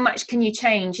and how much can you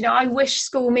change? You know, I wish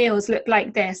school meals looked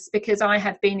like this, because I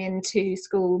have been into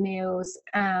school meals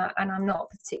and I'm not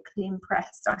particularly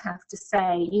impressed, I have to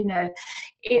say. You know,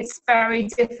 it's very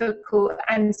difficult,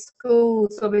 and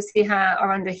schools obviously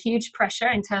are under huge pressure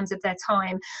in terms of their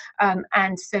time,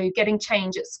 and so getting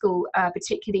change at school,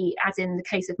 particularly as in the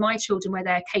case of my children where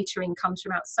their catering comes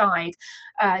from outside,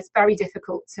 it's very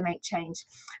difficult to make change.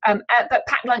 But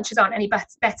packed lunches aren't any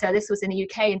better. This was in the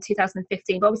UK in 2015.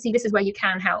 But obviously this is where you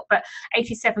can help, but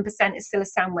 87% is still a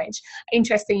sandwich.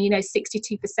 Interesting, you know,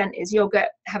 62% is yogurt,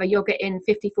 have a yogurt in,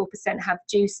 54% have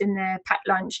juice in their packed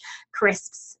lunch,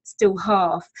 crisps still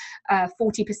half,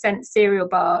 40% cereal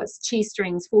bars, cheese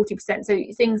strings 40%, so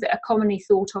things that are commonly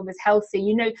thought of as healthy.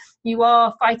 You know, you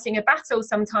are fighting a battle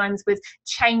sometimes with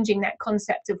changing that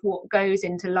concept of what goes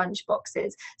into lunch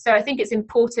boxes. So I think it's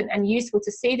important and useful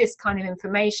to see this kind of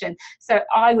information. So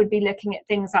I would be looking at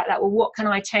things like that. Well, what can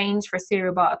I change for a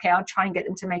cereal bar. Okay, I'll try and get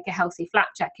them to make a healthy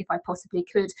flapjack if I possibly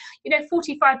could.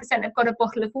 45% have got a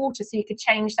bottle of water, so you could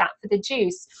change that for the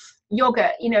juice.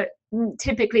 Yogurt,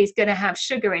 typically is going to have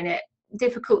sugar in it.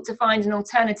 Difficult to find an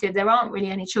alternative. There aren't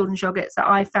really any children's yogurts that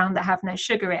I've found that have no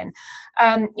sugar in.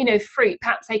 Fruit,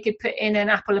 perhaps they could put in an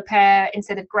apple, a pear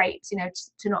instead of grapes,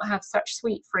 to not have such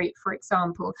sweet fruit, for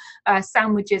example.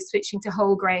 Sandwiches, switching to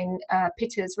whole grain,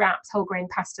 pittas, wraps, whole grain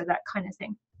pasta, that kind of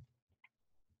thing.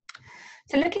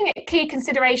 So looking at key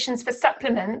considerations for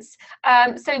supplements,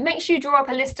 so make sure you draw up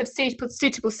a list of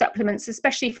suitable supplements,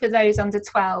 especially for those under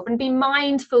 12, and be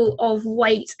mindful of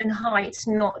weight and height,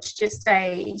 not just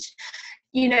age.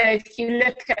 If you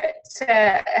look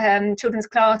at children's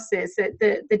classes,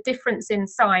 the difference in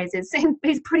size is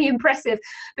pretty impressive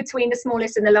between the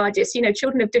smallest and the largest.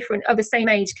 Children of the same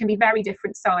age can be very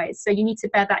different size. So you need to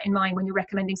bear that in mind when you're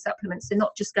recommending supplements, and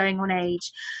not just going on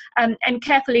age. And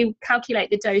carefully calculate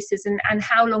the doses and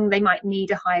how long they might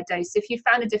need a higher dose. If you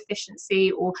found a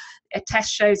deficiency or a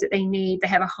test shows that they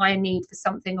have a higher need for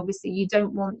something, obviously you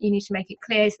need to make it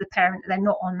clear to the parent that they're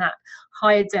not on that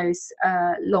higher dose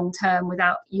long term without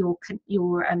your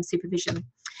supervision.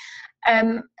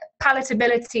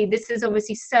 Palatability, this is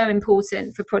obviously so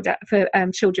important for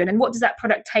children. And what does that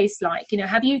product taste like?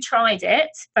 Have you tried it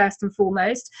first and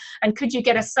foremost? And could you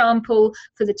get a sample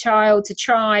for the child to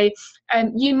try?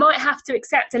 You might have to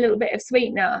accept a little bit of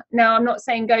sweetener. Now, I'm not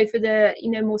saying go for the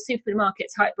more supermarket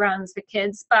type brands for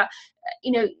kids, but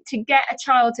to get a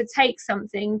child to take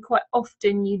something, quite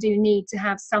often you do need to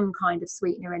have some kind of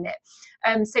sweetener in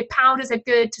it. So powders are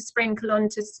good to sprinkle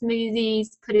onto smoothies,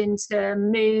 put into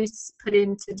mousse, put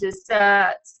into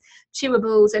desserts,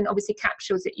 chewables, and obviously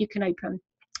capsules that you can open.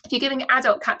 If you're giving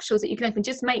adult capsules that you can open,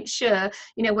 just make sure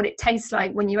you know what it tastes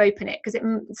like when you open it, because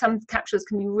some capsules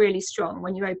can be really strong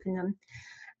when you open them.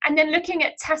 And then looking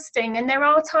at testing, and there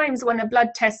are times when a blood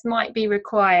test might be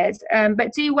required,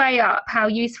 but do weigh up how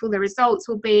useful the results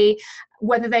will be,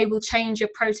 whether they will change your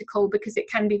protocol, because it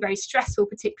can be very stressful,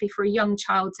 particularly for a young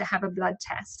child, to have a blood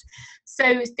test.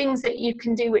 So things that you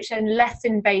can do which are less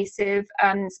invasive,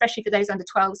 especially for those under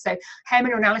 12. So hair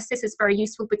mineral analysis is very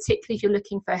useful, particularly if you're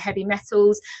looking for heavy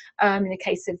metals. In the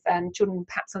case of children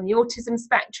perhaps on the autism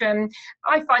spectrum,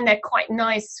 I find they're quite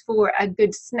nice for a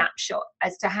good snapshot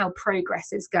as to how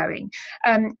progress is going.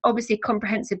 Obviously,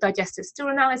 comprehensive digestive stool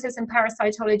analysis and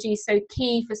parasitology, so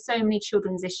key for so many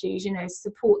children's issues,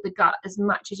 support the gut as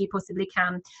much as you possibly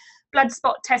can. Blood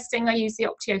spot testing, I use the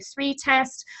Octio 3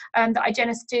 test that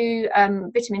hygienists do,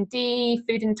 vitamin D,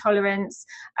 food intolerance,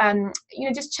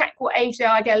 just check what age they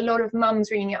are. I get a lot of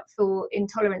mums ringing up for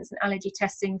intolerance and allergy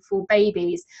testing for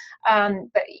babies, but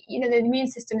the immune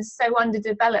system is so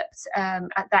underdeveloped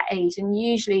at that age, and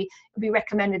usually it would be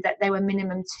recommended that they were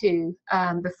minimum 2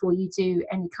 before you do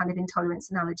any kind of intolerance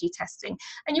and allergy testing.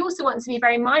 And you also want to be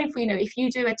very mindful, if you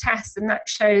do a test and that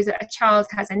shows that a child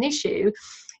has an issue,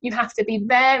 you have to be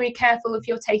very careful if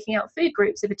you're taking out food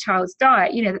groups of a child's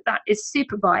diet, that is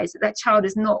supervised, that child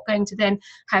is not going to then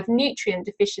have nutrient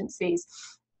deficiencies.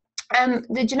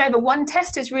 The Genova 1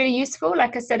 test is really useful.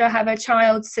 Like I said, I have a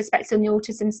child suspected on the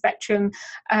autism spectrum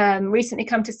recently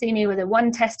come to see me with a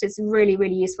 1 test is really,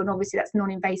 really useful. And obviously that's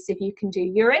non-invasive. You can do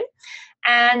urine.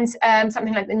 And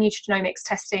something like the nutrigenomics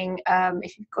testing,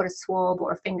 if you've got a swab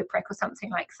or a finger prick or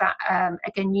something like that,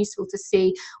 again, useful to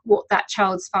see what that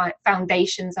child's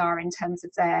foundations are in terms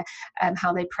of their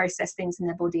how they process things in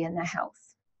their body and their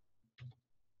health.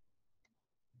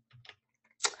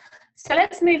 So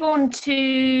let's move on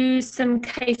to some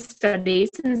case studies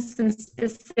and some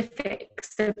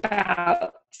specifics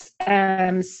about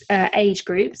age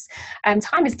groups.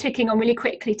 Time is ticking on really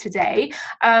quickly today.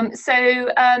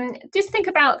 Just think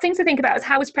about things to think about is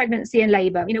how was pregnancy and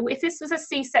labour. If this was a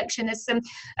C-section, there's some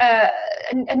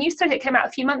a new study that came out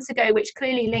a few months ago which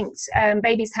clearly linked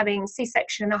babies having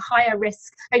C-section and a higher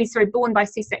risk, born by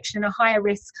C-section and a higher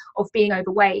risk of being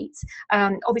overweight.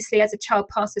 Obviously, as a child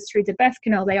passes through the birth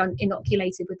canal, they are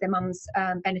inoculated with their mum's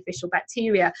beneficial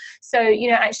bacteria. So,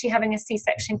 actually having a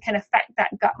C-section can affect that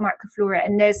gut microflora.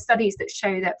 And there's studies that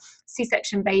show that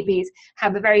C-section babies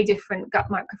have a very different gut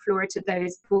microflora to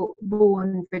those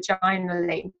born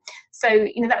vaginally. So,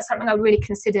 that's something I would really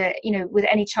consider, with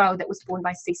any child that was born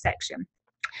by C-section.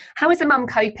 How is a mum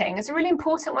coping? It's a really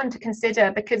important one to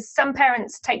consider, because some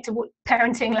parents take to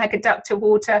parenting like a duck to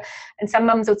water, and some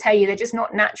mums will tell you they're just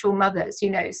not natural mothers,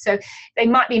 so they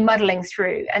might be muddling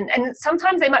through, and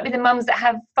sometimes they might be the mums that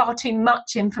have far too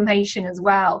much information as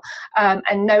well,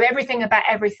 and know everything about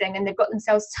everything, and they've got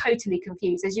themselves totally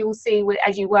confused, as you will see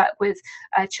as you work with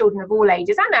children of all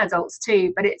ages and adults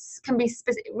too. But it can be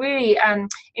really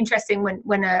interesting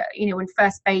when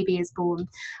first baby is born.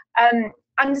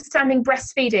 understanding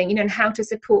breastfeeding, and how to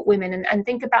support women, and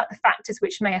think about the factors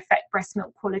which may affect breast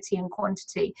milk quality and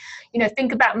quantity.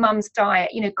 Think about mum's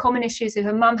diet. Common issues: if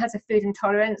a mum has a food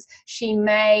intolerance, she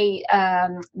may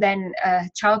then a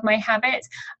child may have it.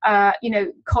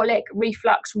 Colic,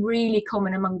 reflux, really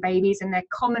common among babies, and they're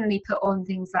commonly put on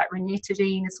things like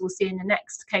ranitidine, as we'll see in the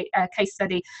next case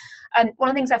study. One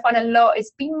of the things I find a lot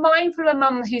is be mindful of a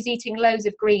mum who's eating loads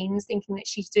of greens, thinking that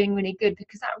she's doing really good,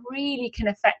 because that really can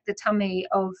affect the tummy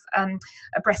of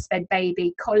a breastfed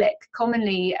baby. Colic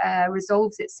commonly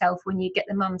resolves itself when you get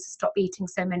the mums to stop eating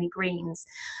so many greens.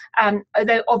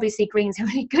 Although obviously greens are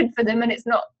really good for them, and it's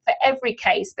not for every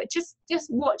case, but just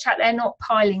watch out they're not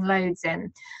piling loads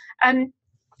in.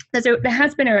 There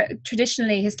has been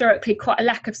traditionally, historically, quite a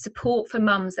lack of support for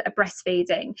mums that are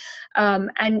breastfeeding.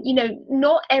 And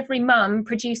not every mum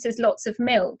produces lots of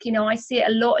milk. I see it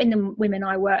a lot in the women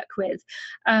I work with.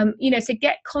 So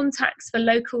get contacts for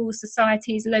local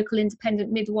societies, local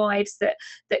independent midwives that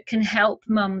can help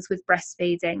mums with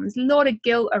breastfeeding. There's a lot of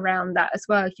guilt around that as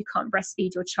well if you can't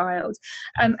breastfeed your child.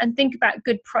 And think about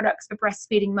good products for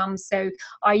breastfeeding mums. So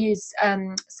I use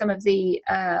some of the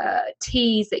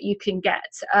teas that you can get.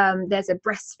 There's a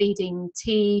breastfeeding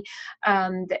tea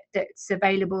that's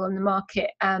available on the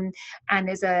market, and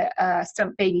there's a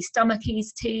baby stomach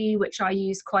ease tea, which I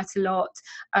use quite a lot,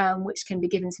 which can be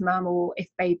given to mum, or if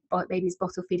baby's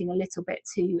bottle feeding, a little bit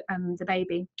to the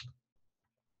baby.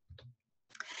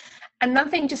 Another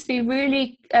thing just to be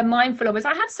really mindful of is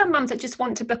I have some mums that just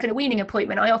want to book a weaning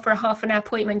appointment. I offer a half-an-hour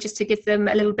appointment just to give them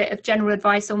a little bit of general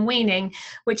advice on weaning,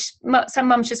 which some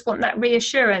mums just want that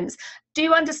reassurance.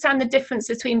 Do understand the difference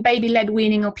between baby-led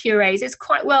weaning or purees. It's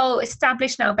quite well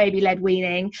established now, baby-led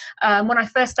weaning. When I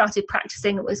first started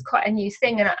practicing, it was quite a new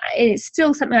thing, and it's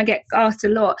still something I get asked a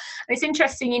lot. And it's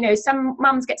interesting, some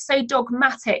mums get so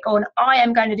dogmatic on, I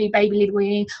am going to do baby-led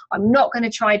weaning, I'm not going to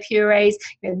try purees,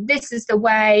 this is the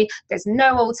way, there's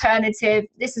no alternative,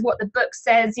 this is what the book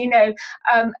says,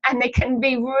 and they can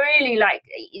be really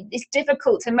it's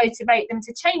difficult to motivate them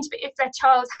to change. But if their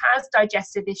child has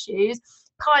digestive issues,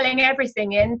 piling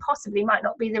everything in possibly might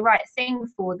not be the right thing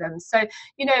for them. So,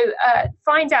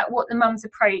 find out what the mum's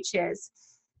approach is.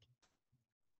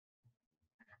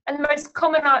 And the most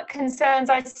common concerns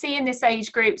I see in this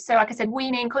age group, so like I said,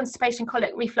 weaning, constipation,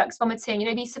 colic, reflux, vomiting,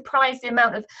 you'd be surprised the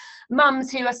amount of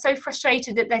mums who are so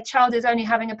frustrated that their child is only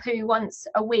having a poo once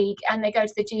a week, and they go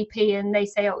to the GP and they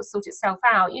say, oh, it'll sort itself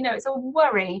out. It's a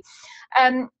worry.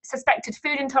 Suspected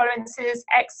food intolerances,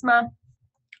 eczema,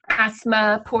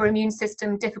 asthma, poor immune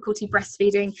system, difficulty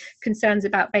breastfeeding, concerns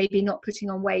about baby not putting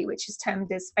on weight, which is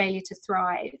termed as failure to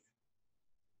thrive.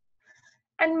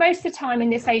 And most of the time in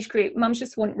this age group, mums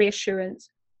just want reassurance.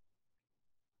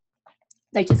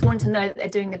 They just want to know that they're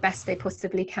doing the best they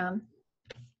possibly can.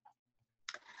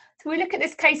 So we look at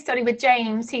this case study with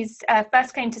James. He's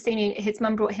first came to see me, his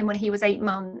mum brought him when he was 8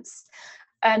 months.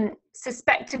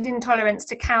 Suspected intolerance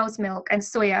to cow's milk and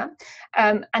soya,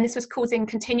 and this was causing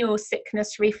continual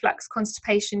sickness, reflux,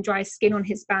 constipation, dry skin on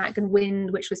his back, and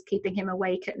wind, which was keeping him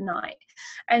awake at night.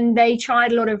 And they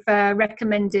tried a lot of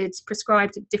recommended,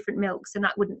 prescribed different milks, and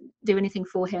that wouldn't do anything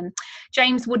for him.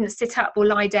 James wouldn't sit up or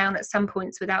lie down at some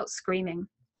points without screaming.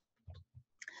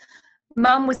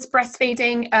 Mum was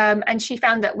breastfeeding, and she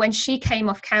found that when she came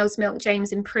off cow's milk,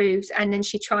 James improved, and then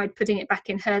she tried putting it back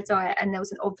in her diet, and there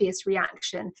was an obvious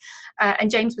reaction.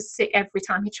 And James was sick every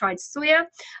time he tried soya.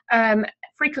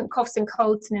 Frequent coughs and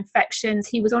colds and infections.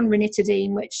 He was on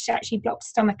ranitidine, which actually blocks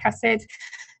stomach acid,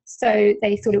 so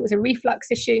they thought it was a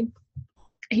reflux issue.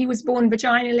 He was born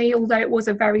vaginally, although it was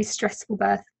a very stressful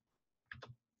birth.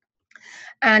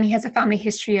 And he has a family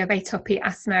history of atopy,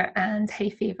 asthma, and hay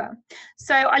fever.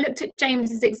 So I looked at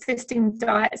James's existing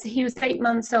diet. So he was 8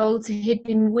 months old. He'd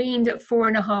been weaned at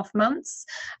 4.5 months.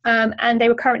 And they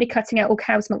were currently cutting out all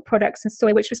cow's milk products and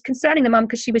soy, which was concerning the mum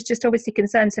because she was just obviously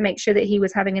concerned to make sure that he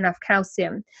was having enough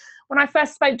calcium. When I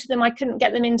first spoke to them, I couldn't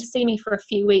get them in to see me for a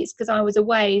few weeks because I was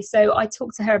away. So I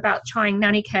talked to her about trying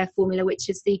nanny care formula, which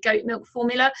is the goat milk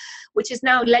formula, which is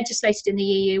now legislated in the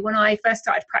EU. When I first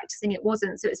started practicing, it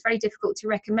wasn't. So it's very difficult to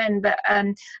recommend. But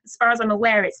as far as I'm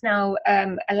aware, it's now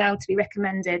allowed to be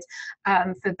recommended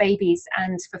for babies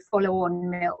and for follow-on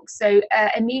milk. So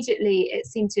immediately it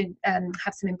seemed to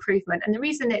have some improvement. And the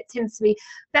reason it tends to be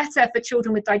better for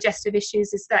children with digestive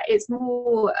issues is that it's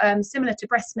more similar to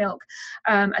breast milk,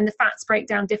 and the fats break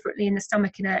down differently in the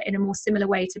stomach in a more similar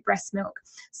way to breast milk.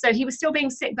 So he was still being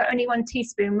sick, but only 1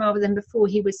 teaspoon rather than before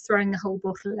he was throwing the whole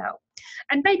bottle out.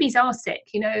 And babies are sick,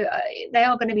 they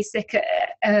are going to be sick.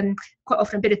 Quite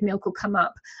often a bit of milk will come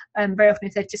up, very often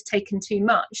if they've just taken too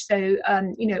much. So,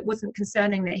 it wasn't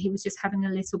concerning that he was just having a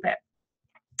little bit.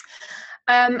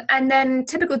 And then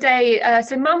typical day,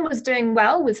 so mum was doing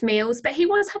well with meals, but he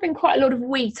was having quite a lot of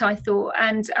wheat, I thought,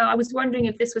 and I was wondering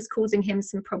if this was causing him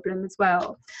some problem as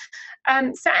well.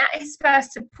 So at his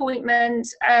first appointment,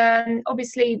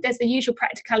 obviously there's the usual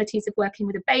practicalities of working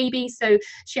with a baby. So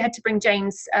she had to bring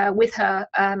James with her,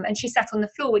 and she sat on the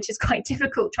floor, which is quite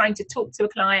difficult trying to talk to a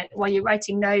client while you're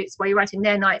writing notes, while you're writing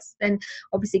their notes, and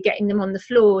obviously getting them on the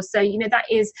floor. So, you know, that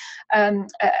is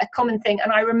a common thing.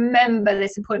 And I remember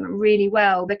this appointment really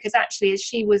well, because actually as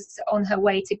she was on her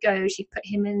way to go, she put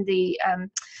him in the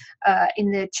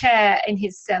chair, in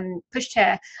his push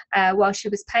chair, while she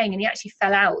was paying, and he actually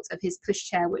fell out of his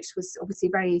pushchair, which was obviously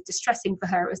very distressing for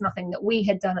her. It was nothing that we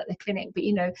had done at the clinic, but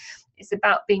you know, it's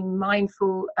about being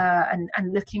mindful and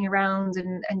looking around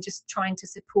and just trying to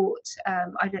support.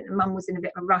 I don't know, mum was in a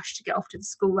bit of a rush to get off to the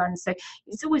school run, so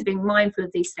it's always being mindful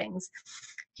of these things.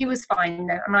 He was fine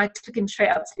though, and I took him straight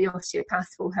up to the osteopath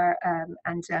for her,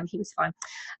 and he was fine.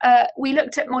 We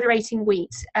looked at moderating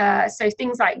wheat, so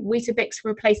things like Weetabix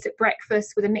were replaced at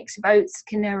breakfast with a mix of oats,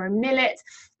 quinoa and millet,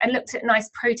 and looked at nice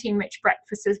protein-rich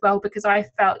breakfast as well, because I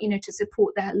felt, you know, to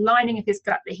support the lining of his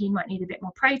gut, that he might need a bit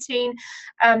more protein.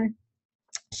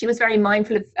 She was very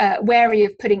mindful of, wary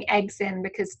of putting eggs in,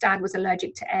 because Dad was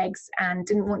allergic to eggs and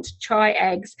didn't want to try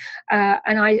eggs.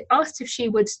 And I asked if she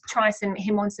would try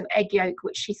him on some egg yolk,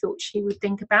 which she thought she would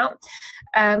think about.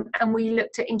 And we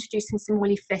looked at introducing some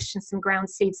oily fish and some ground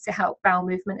seeds to help bowel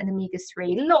movement and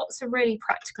omega-3. Lots of really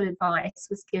practical advice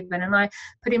was given, and I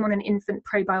put him on an infant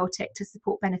probiotic to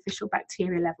support beneficial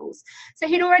bacteria levels. So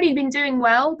he'd already been doing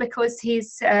well, because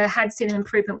he's had seen an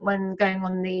improvement when going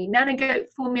on the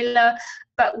NanoGoat formula.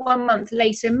 But 1 month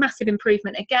later, massive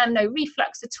improvement again, no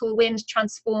reflux at all, wind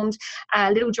transformed,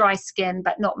 a little dry skin,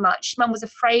 but not much. Mum was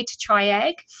afraid to try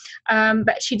egg,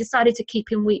 but she decided to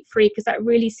keep him wheat free, because that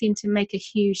really seemed to make a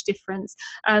huge difference.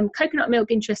 Coconut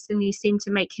milk, interestingly, seemed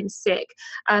to make him sick,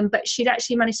 but she'd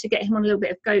actually managed to get him on a little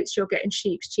bit of goat's yogurt and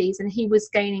sheep's cheese, and he was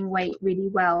gaining weight really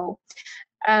well.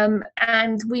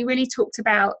 And we really talked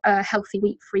about healthy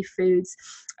wheat-free foods.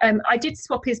 I did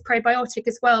swap his probiotic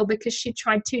as well, because she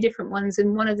tried 2 different ones,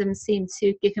 and one of them seemed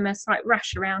to give him a slight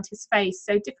rash around his face.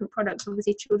 So different products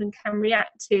obviously children can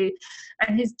react to,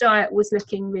 and his diet was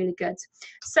looking really good.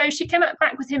 So she came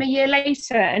back with him a year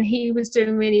later, and he was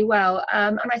doing really well.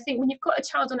 And I think when you've got a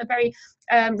child on a very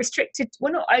restricted,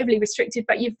 well, not overly restricted,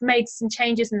 but you've made some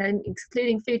changes and then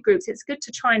excluding food groups, it's good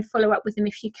to try and follow up with him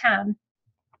if you can.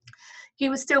 He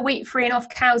was still wheat-free and off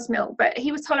cow's milk, but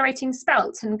he was tolerating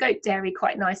spelt and goat dairy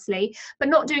quite nicely, but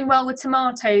not doing well with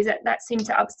tomatoes. That seemed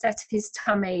to upset his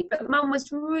tummy. But Mum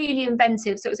was really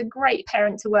inventive, so it was a great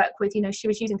parent to work with. You know, she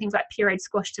was using things like pureed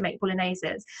squash to make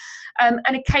bologneses. An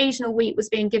occasional wheat was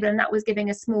being given, and that was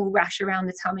giving a small rash around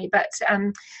the tummy, but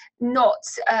not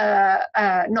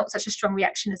such a strong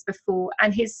reaction as before.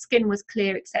 And his skin was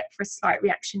clear, except for a slight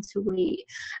reaction to wheat.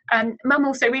 Mum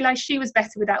also realised she was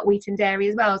better without wheat and dairy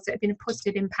as well, so it had been a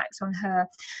positive impact on her.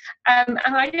 And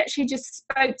I actually just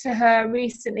spoke to her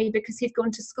recently, because he'd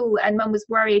gone to school, and Mum was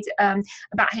worried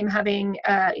about him having,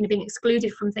 being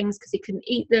excluded from things because he couldn't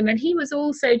eat them. And he was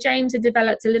also, James had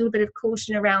developed a little bit of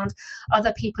caution around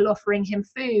other people offering him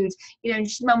food. You know,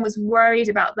 Mum was worried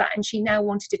about that, and she now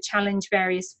wanted to challenge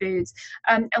various foods.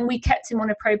 And we kept him on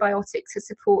a probiotic to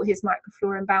support his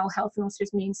microflora and bowel health, and also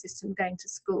his immune system going to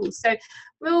school. So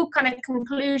real kind of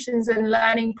conclusions and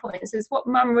learning points is what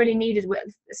Mum really needed at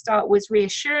the start was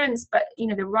reassurance, but you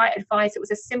know, the right advice. It was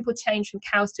a simple change from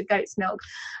cow's to goat's milk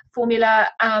formula,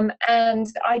 and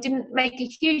I didn't make a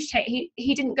huge change.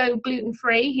 He didn't go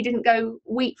gluten-free, he didn't go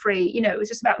wheat-free. You know, it was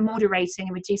just about moderating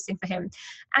and reducing for him,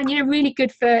 and you know, really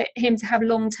good for him to have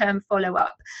long-term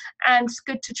follow-up, and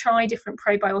good to try different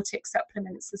probiotic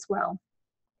supplements as well.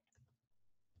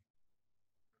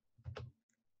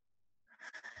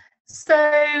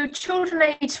 So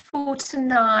children aged 4 to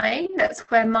 9, that's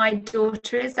where my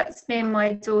daughter is, that's me and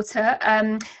my daughter.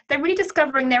 They're really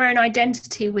discovering their own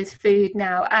identity with food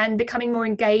now and becoming more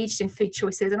engaged in food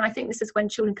choices. And I think this is when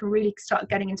children can really start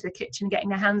getting into the kitchen and getting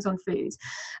their hands on food.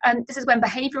 This is when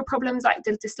behavioural problems like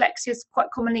dyslexia is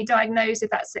quite commonly diagnosed, if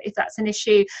that's an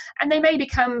issue. And they may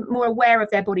become more aware of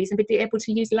their bodies and be able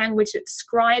to use language that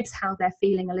describes how they're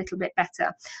feeling a little bit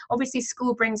better. Obviously,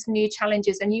 school brings new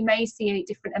challenges, and you may see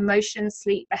different emotions,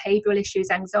 sleep, behavioural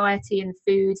issues, anxiety and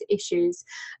food issues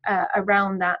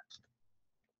around that.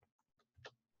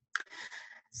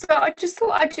 So I just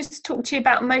thought I'd just talk to you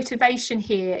about motivation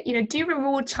here. You know, do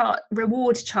reward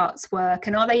charts work,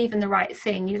 and are they even the right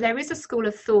thing? You know, there is a school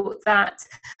of thought that,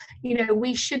 you know,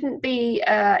 we shouldn't be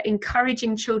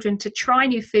encouraging children to try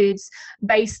new foods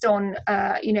based on,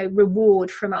 you know, reward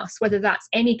from us, whether that's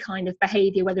any kind of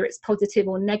behavior, whether it's positive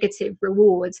or negative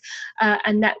rewards,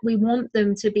 and that we want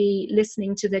them to be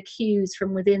listening to the cues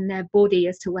from within their body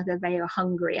as to whether they are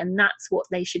hungry, and that's what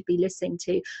they should be listening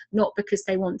to, not because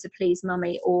they want to please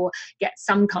mummy or get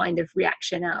some kind of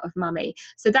reaction out of mummy.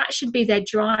 So that should be their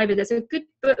driver. There's a good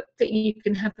book that you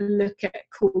can have a look at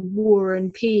called War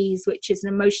and Peas, which is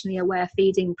an emotionally aware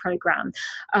feeding program,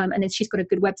 and then she's got a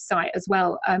good website as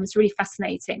well. It's really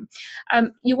fascinating.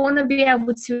 You want to be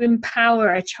able to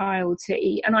empower a child to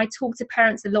eat, and I talk to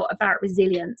parents a lot about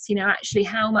resilience. You know, actually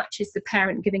how much is the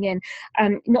parent giving in?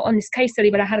 Not on this case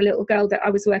study, but I had a little girl that I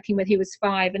was working with who was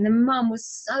 5, and the mum was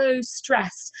so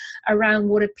stressed around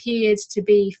what appeared to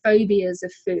be phobias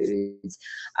of food.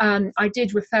 I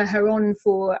did refer her on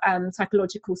for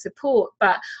psychological support,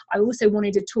 but I also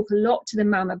wanted to talk a lot to the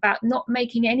mum about not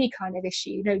making any kind of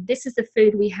issue. You know, this is the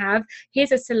food we have,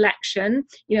 here's a selection,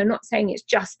 you know, not saying it's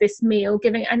just this meal,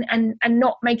 giving and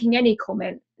not making any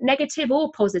comment, negative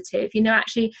or positive, you know,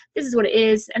 actually this is what it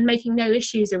is, and making no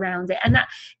issues around it. And that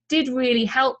did really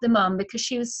help the mum, because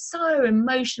she was so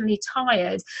emotionally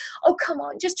tired. Oh, come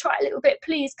on, just try a little bit,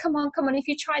 please, come on, if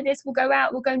you try this, we'll go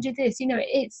out, we'll go and do this. You know,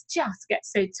 it's just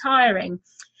gets so tiring.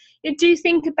 You do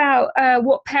think about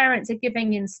what parents are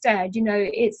giving instead. You know,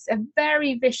 it's a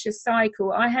very vicious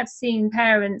cycle. I have seen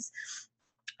parents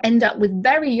end up with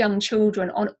very young children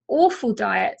on awful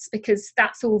diets because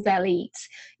that's all they'll eat,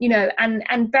 you know,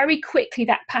 and very quickly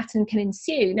that pattern can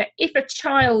ensue. Now, if a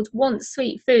child wants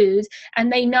sweet food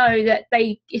and they know that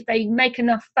if they make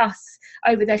enough fuss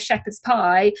over their shepherd's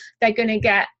pie, they're going to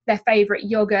get their favourite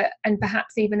yogurt and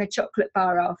perhaps even a chocolate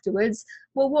bar afterwards,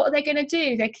 well, what are they going to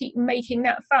do? They keep making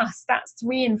that fuss. That's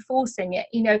reinforcing it,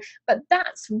 you know, but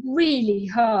that's really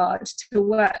hard to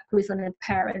work with on a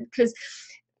parent, because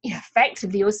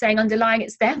effectively you're saying underlying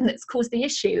it's them that's caused the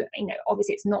issue. You know,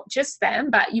 obviously it's not just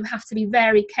them, but you have to be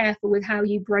very careful with how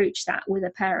you broach that with a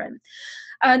parent.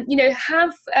 You know,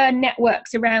 have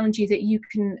networks around you that you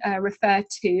can refer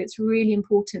to. It's really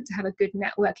important to have a good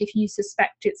network if you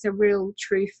suspect it's a real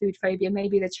true food phobia.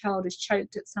 Maybe the child has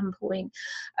choked at some point.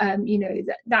 You know,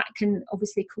 that can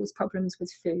obviously cause problems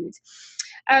with food.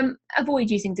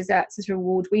 Avoid using desserts as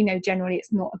reward. We know generally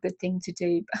it's not a good thing to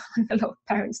do, but a lot of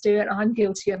parents do it. I'm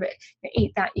guilty of it. You know,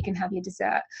 eat that, you can have your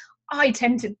dessert. I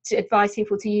tend to advise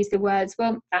people to use the words,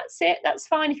 well, that's it, that's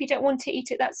fine. If you don't want to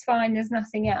eat it, that's fine. There's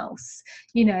nothing else.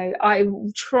 You know, I'm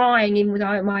trying in with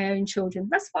my own children.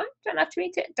 That's fine. Don't have to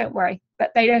eat it. Don't worry.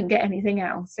 But they don't get anything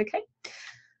else. Okay.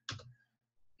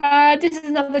 This is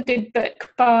another good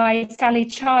book by Sally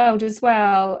Child as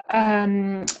well,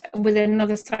 with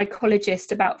another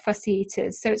psychologist about fussy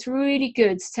eaters. So it's really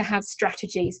good to have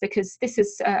strategies, because this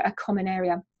is a common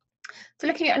area. So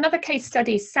looking at another case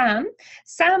study, Sam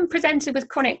presented with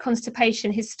chronic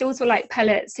constipation. His stools were like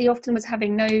pellets. He often was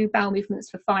having no bowel movements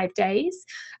for 5 days.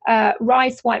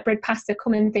 Rice, white bread, pasta,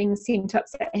 common things seemed to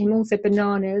upset him. Also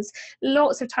bananas.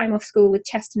 Lots of time off school with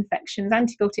chest infections,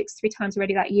 antibiotics 3 times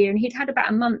already that year. And he'd had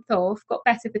about a month off, got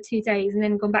better for 2 days, and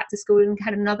then gone back to school and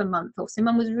had another month off. So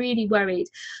mum was really worried.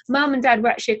 Mum and dad were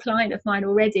actually a client of mine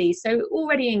already, so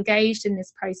already engaged in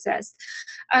this process.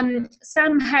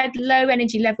 Sam had low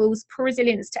energy levels, poor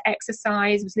resilience to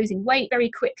exercise, was losing weight very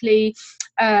quickly.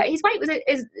 His weight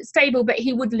was stable, but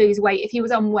he would lose weight if he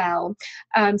was unwell,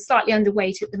 slightly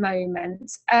underweight at the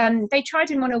moment. They tried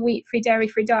him on a wheat-free,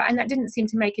 dairy-free diet, and that didn't seem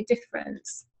to make a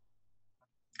difference.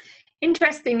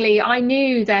 Interestingly, I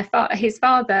knew his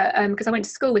father because I went to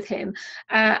school with him,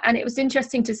 and it was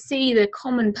interesting to see the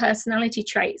common personality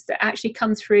traits that actually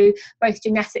come through both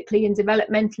genetically and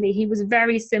developmentally. He was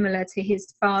very similar to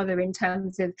his father in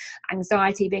terms of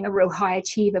anxiety, being a real high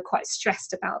achiever, quite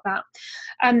stressed about that.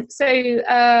 So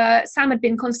Sam had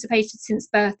been constipated since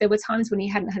birth. There were times when he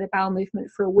hadn't had a bowel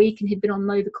movement for a week, and he'd been on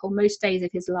Movicol most days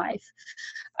of his life.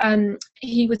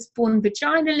 He was born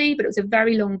vaginally, but it was a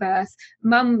very long birth.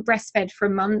 Mum breastfed for a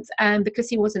month, and because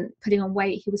he wasn't putting on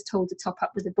weight, he was told to top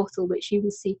up with a bottle, which you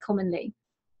will see commonly.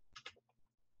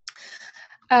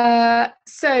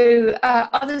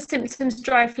 Other symptoms: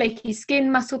 dry, flaky skin,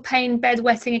 muscle pain, bed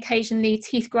wetting occasionally,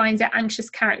 teeth grinder, anxious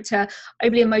character,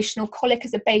 overly emotional, colic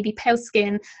as a baby, pale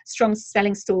skin, strong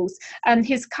swelling stools.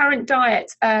 His current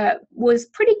diet was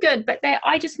pretty good, but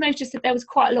I just noticed that there was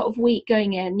quite a lot of wheat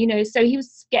going in, you know, so he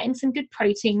was getting some good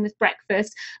protein with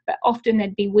breakfast, but often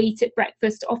there'd be wheat at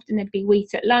breakfast, often there'd be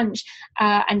wheat at lunch,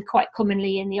 and quite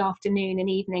commonly in the afternoon and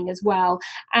evening as well.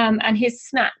 And his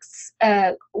snacks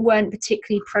weren't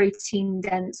particularly protein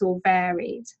dense or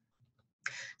varied.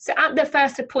 So at the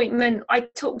first appointment, I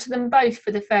talked to them both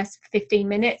for the first 15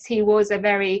 minutes. He was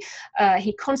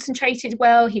he concentrated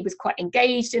well, he was quite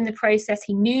engaged in the process,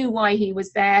 he knew why he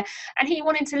was there, and he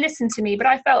wanted to listen to me, but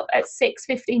I felt at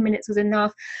 15 minutes was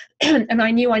enough. And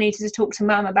I knew I needed to talk to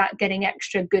Mum about getting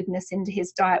extra goodness into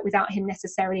his diet without him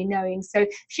necessarily knowing. So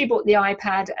she bought the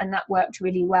iPad, and that worked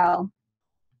really well.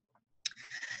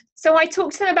 So I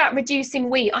talked to them about reducing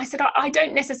wheat. I said, I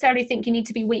don't necessarily think you need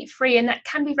to be wheat-free, and that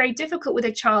can be very difficult with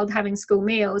a child having school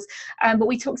meals. But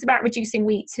we talked about reducing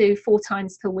wheat to 4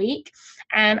 times per week.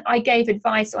 And I gave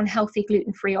advice on healthy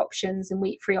gluten-free options and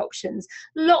wheat-free options.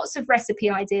 Lots of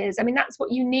recipe ideas. I mean, that's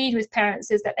what you need with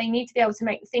parents, is that they need to be able to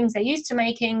make the things they're used to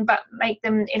making, but make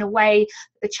them in a way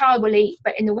the child will eat,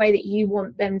 but in the way that you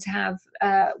want them to have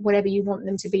whatever you want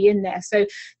them to be in there. So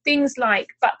things like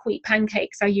buckwheat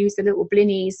pancakes, I use the little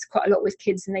blinnies quite a lot with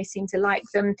kids, and they seem to like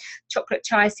them. Chocolate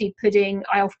chia seed pudding,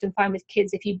 I often find with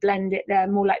kids, if you blend it,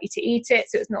 they're more likely to eat it,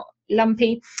 so it's not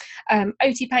lumpy.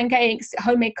 Oaty pancakes,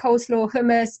 homemade coleslaw,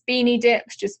 hummus, beanie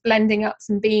dips, just blending up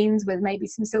some beans with maybe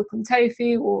some silken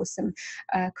tofu or some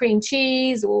cream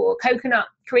cheese or coconut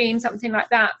cream, something like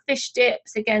that. Fish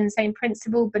dips, again, same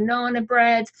principle. Banana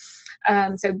bread,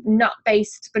 so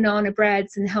nut-based banana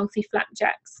breads and healthy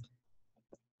flapjacks.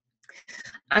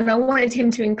 And I wanted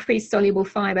him to increase soluble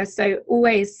fibre. So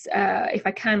always, if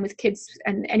I can, with kids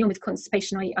and anyone with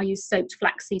constipation, I use soaked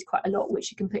flaxseed quite a lot, which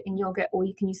you can put in yogurt, or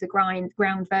you can use the ground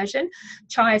version.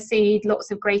 Chia seed,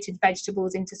 lots of grated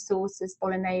vegetables into sauces,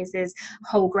 bologneses,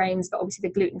 whole grains, but obviously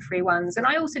the gluten-free ones. And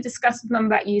I also discussed with Mum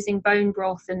about using bone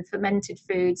broth and fermented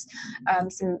foods,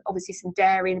 obviously some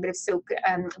dairy and a bit of silk,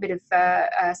 a bit of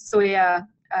soya.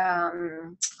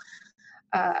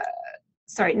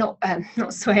 Sorry, not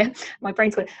soya. My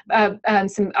brain's gone.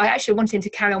 I actually wanted him to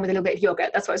carry on with a little bit of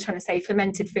yogurt. That's what I was trying to say.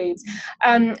 Fermented foods.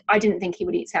 I didn't think he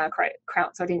would eat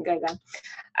sauerkraut, so I didn't go there.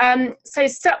 So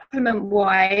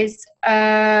supplement-wise,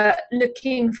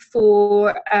 looking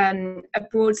for a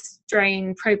broad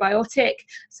strain probiotic.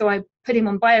 So I put him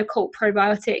on Biocult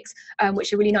probiotics,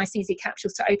 which are really nice, easy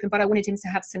capsules to open, but I wanted him to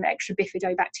have some extra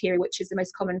bifidobacteria, which is the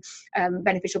most common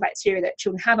beneficial bacteria that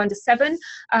children have under 7.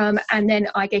 And then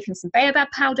I gave him some baobab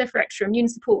powder for extra immune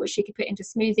support, which you could put into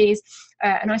smoothies,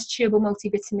 a nice chewable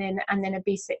multivitamin, and then a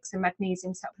B6 and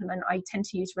magnesium supplement. I tend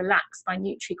to use Relax by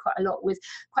Nutri quite a lot with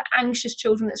quite anxious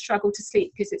children that struggle to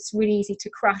sleep, because it's really easy to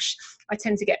crush. I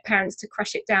tend to get parents to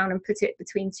crush it down and put it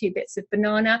between 2 bits of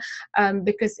banana,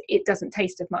 because it doesn't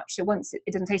taste of much. So once it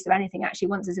doesn't taste of anything, actually,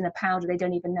 once it's in a powder, they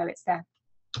don't even know it's there.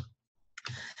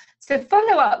 So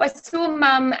follow-up, I saw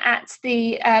Mum at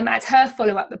her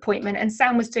follow-up appointment, and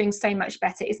Sam was doing so much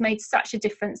better. It's made such a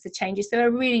difference, the changes. So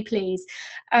they're really pleased.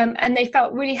 And they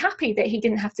felt really happy that he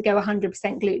didn't have to go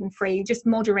 100% gluten-free, just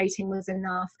moderating was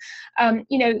enough.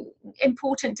 You know,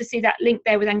 important to see that link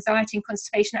there with anxiety and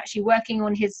constipation, actually working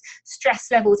on his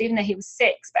stress levels, even though he was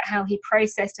 6, but how he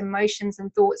processed emotions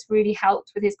and thoughts really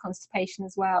helped with his constipation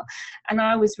as well. And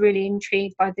I was really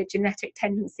intrigued by the genetic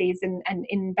tendencies and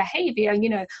in behavior. You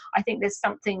know, I think there's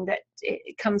something that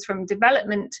it comes from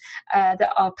development,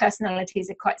 that our personalities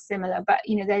are quite similar, but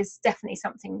you know, there's definitely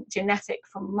something genetic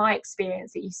from my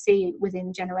experience that you see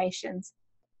within generations.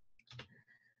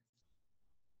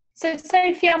 So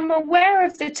Sophie, I'm aware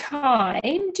of the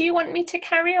time. Do you want me to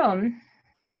carry on?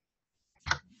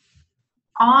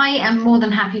 I am more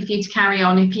than happy for you to carry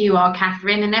on if you are,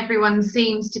 Catherine, and everyone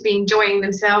seems to be enjoying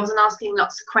themselves and asking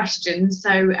lots of questions.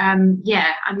 So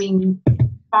yeah, I mean,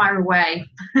 fire away.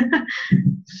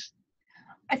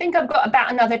 I think I've got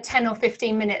about another 10 or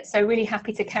 15 minutes, so really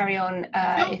happy to carry on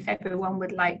if everyone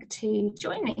would like to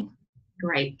join me.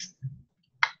 Great.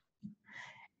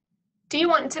 Do you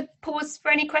want to pause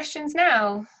for any questions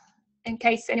now, in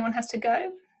case anyone has to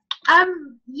go?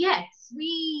 Yes,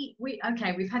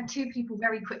 okay, we've had 2 people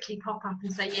very quickly pop up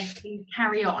and say yes, please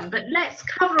carry on, but let's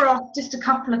cover off just a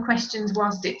couple of questions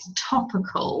whilst it's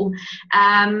topical.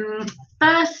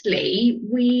 Firstly,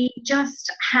 we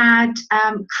just had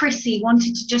Chrissy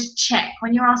wanted to just check,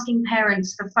 when you're asking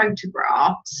parents for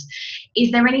photographs, is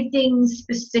there anything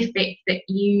specific that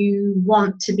you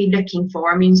want to be looking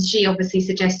for? I mean, she obviously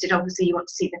suggested, obviously you want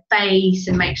to see the face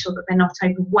and make sure that they're not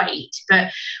overweight,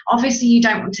 but obviously you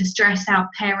don't want to stress out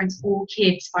parents or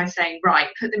kids by saying, right,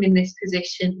 put them in this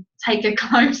position, take a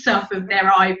close-up of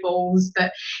their eyeballs.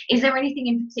 But is there anything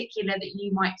in particular that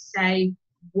you might say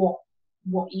what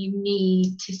you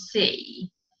need to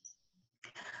see?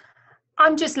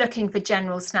 I'm just looking for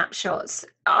general snapshots.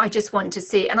 I just want to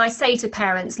see, and I say to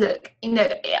parents, look,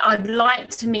 I'd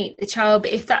like to meet the child,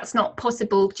 but if that's not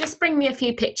possible, just bring me a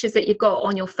few pictures that you've got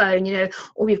on your phone,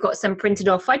 or you've got some printed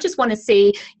off. I just want to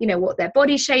see, what their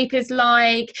body shape is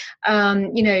like,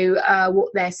 what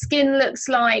their skin looks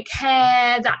like,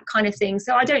 hair, that kind of thing.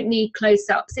 So I don't need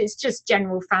close-ups. It's just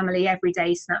general family,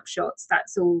 everyday snapshots.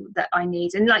 That's all that I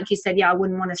need. And like you said, I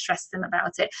wouldn't want to stress them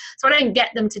about it. So I don't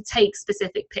get them to take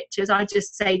specific pictures. I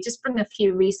just say, just bring a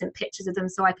few recent pictures of them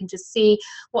so I can just see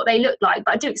what they look like.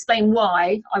 But I do explain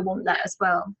why I want that as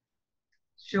well.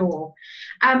 Sure.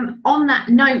 On that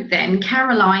note then,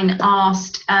 Caroline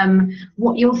asked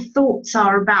what your thoughts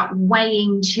are about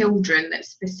weighing children that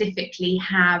specifically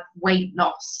have weight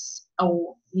loss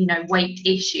or weight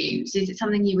issues. Is it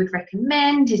something you would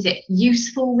recommend? Is it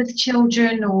useful with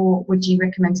children, or would you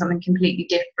recommend something completely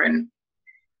different?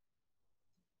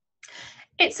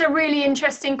 It's a really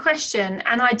interesting question,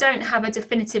 and I don't have a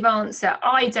definitive answer.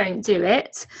 I don't do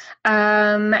it,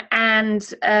 and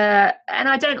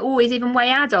I don't always even weigh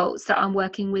adults that I'm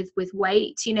working with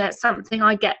weight. It's something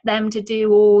I get them to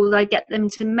do, or I get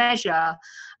them to measure,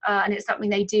 and it's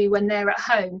something they do when they're at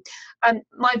home.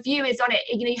 My view is on it,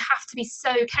 you have to be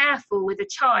so careful with a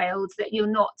child that you're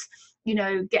not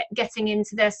getting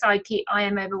into their psyche, I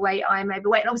am overweight, and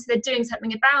obviously they're doing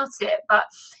something about it, but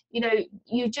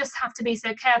you just have to be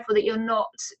so careful that you're not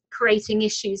creating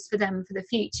issues for them for the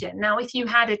future. Now, if you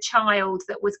had a child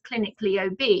that was clinically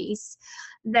obese,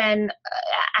 then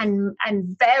and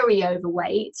very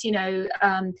overweight,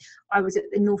 I was at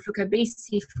the Norfolk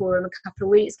Obesity Forum a couple of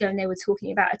weeks ago, and they were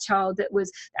talking about a child that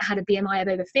had a BMI of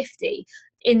over 50.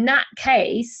 In that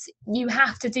case, you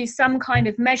have to do some kind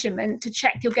of measurement to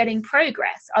check you're getting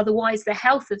progress. Otherwise, the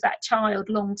health of that child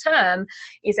long term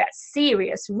is at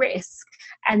serious risk,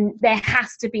 and there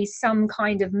has to be some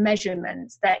kind of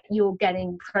measurement that you're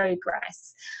getting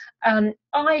progress.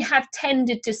 I have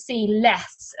tended to see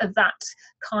less of that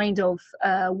kind of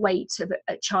weight of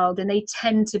a child, and they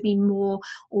tend to be more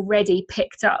already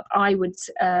picked up, I would,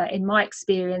 in my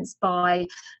experience, by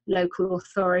local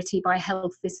authority, by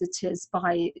health visitors,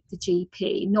 by the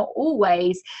GP. Not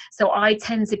always. So I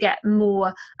tend to get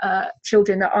more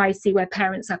children that I see where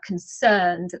parents are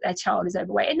concerned that their child is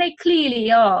overweight, and they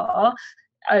clearly are.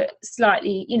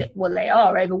 Slightly, they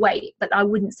are overweight, but I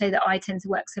wouldn't say that I tend to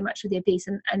work so much with the obese,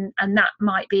 and that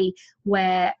might be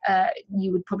where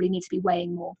you would probably need to be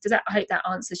weighing more. I hope that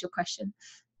answers your question.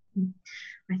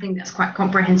 I think that's quite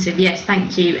comprehensive. Yes,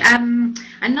 thank you.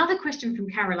 Another question from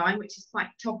Caroline, which is quite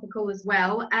topical as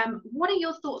well. What are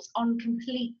your thoughts on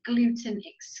complete gluten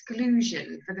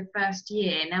exclusion for the first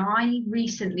year? Now, I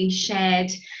recently shared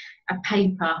a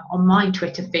paper on my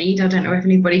Twitter feed, I don't know if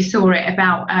anybody saw it,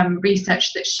 about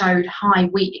research that showed high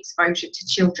wheat exposure to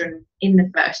children in the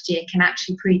first year can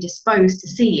actually predispose to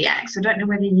celiac. So I don't know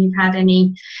whether you've had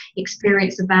any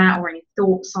experience of that, or any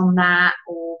thoughts on that,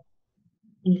 or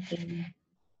anything.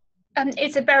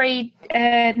 It's a very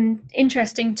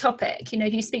interesting topic.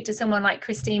 If you speak to someone like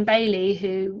Christine Bailey,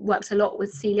 who works a lot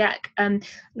with celiac, a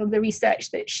lot of the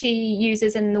research that she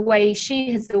uses and the way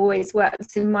she has always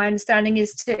worked, in my understanding,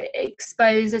 is to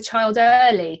expose a child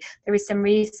early. There is some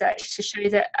research to show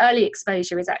that early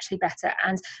exposure is actually better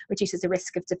and reduces the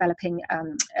risk of developing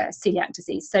celiac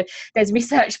disease. So there's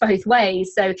research both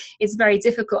ways. So it's very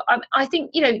difficult. I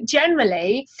think,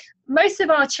 generally, most of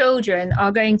our children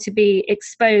are going to be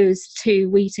exposed to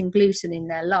wheat and gluten in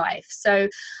their life. So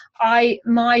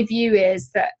my view is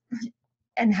that,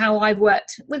 and how I've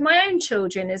worked with my own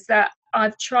children, is that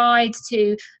I've tried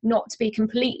to not be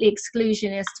completely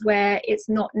exclusionist where it's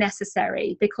not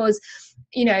necessary, because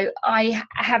I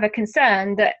have a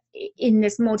concern that in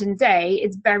this modern day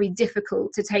it's very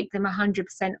difficult to take them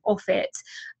 100% off it,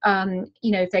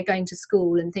 if they're going to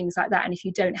school and things like that, and if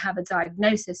you don't have a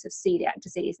diagnosis of celiac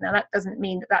disease. Now, that doesn't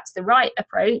mean that that's the right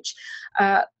approach,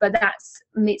 but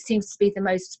it seems to be the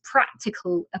most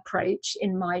practical approach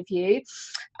in my view.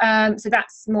 So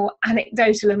that's more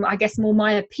anecdotal and I guess more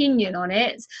my opinion on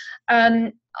it.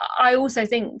 I also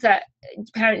think that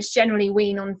parents generally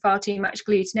wean on far too much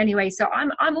gluten anyway, so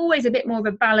I'm always a bit more of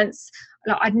a balance.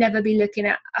 Like, I'd never be looking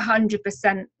at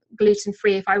 100% gluten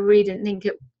free if I really didn't think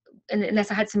it,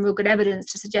 unless I had some real good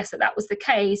evidence to suggest that that was the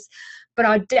case. But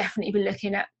I'd definitely be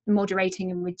looking at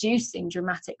moderating and reducing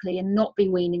dramatically, and not be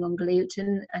weaning on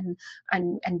gluten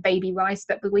and baby rice,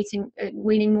 but be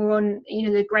weaning more on, you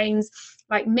know, the grains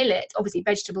like millet, obviously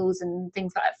vegetables and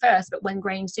things like that first. But when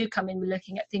grains do come in, we're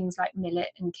looking at things like millet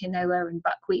and quinoa and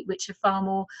buckwheat, which are far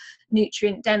more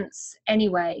nutrient dense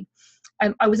anyway.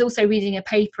 I was also reading a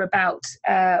paper about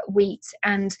wheat,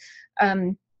 and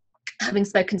having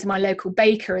spoken to my local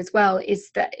baker as well,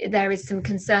 is that there is some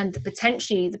concern that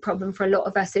potentially the problem for a lot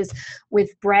of us is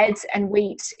with bread and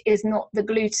wheat is not the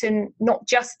gluten, not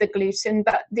just the gluten,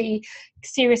 but the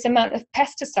serious amount of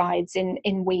pesticides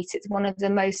in wheat. It's one of the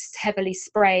most heavily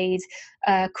sprayed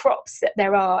crops that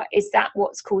there are. Is that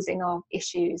what's causing our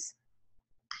issues?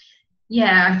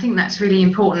 Yeah, I think that's really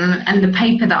important. And the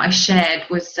paper that I shared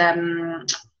was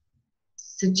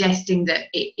suggesting that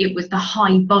it was the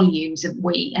high volumes of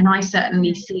wheat. And I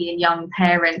certainly see in young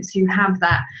parents who have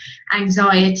that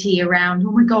anxiety around,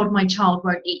 oh my God, my child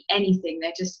won't eat anything.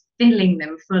 They're just filling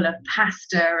them full of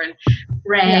pasta and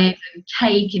bread and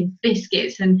cake and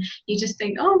biscuits. And you just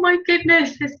think, oh my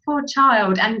goodness, this poor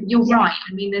child. And you're right.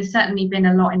 I mean, there's certainly been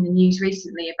a lot in the news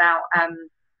recently about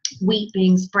wheat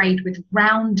being sprayed with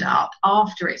Roundup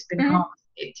after it's been harvested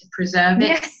to preserve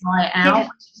it, to dry it out,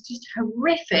 which is just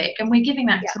horrific. And we're giving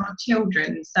that to our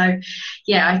children. So,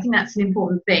 yeah, I think that's an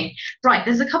important thing. Right,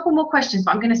 there's a couple more questions,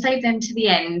 but I'm going to save them to the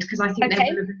end because I think they're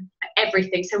relevant to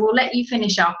everything. So we'll let you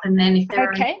finish up, and then if there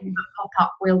are anything that pop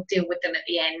up, we'll deal with them at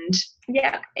the end.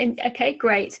 Yeah, okay,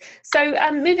 great. So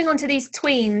moving on to these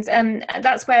tweens,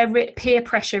 that's where peer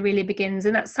pressure really begins,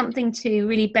 and that's something to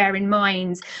really bear in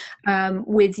mind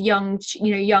with young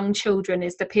children,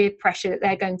 is the peer pressure that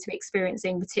they're going to be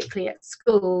experiencing, particularly at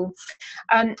school.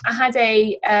 I had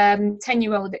a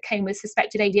 10-year-old that came with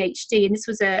suspected ADHD, and this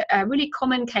was a really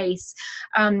common case.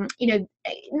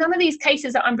 None of these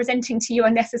cases that I'm presenting to you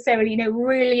are necessarily,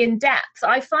 really in depth.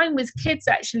 I find with kids,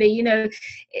 actually,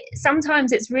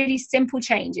 sometimes it's really simple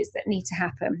changes that need to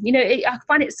happen. I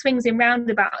find it swings in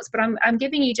roundabouts, but I'm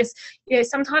giving you just,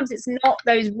 sometimes it's not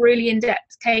those really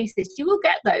in-depth cases. You will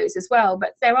get those as well,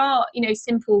 but there are,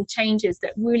 simple changes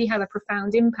that really have a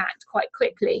profound impact quite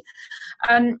quickly.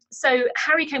 So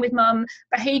Harry came with mum,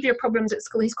 behavioural problems at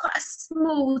school. He's quite a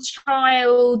small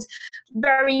child,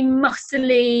 very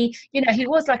muscly, he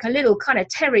was like a little kind of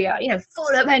terrier,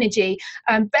 full of energy,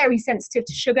 very sensitive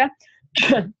to sugar.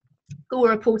 School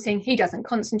reporting, he doesn't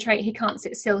concentrate, he can't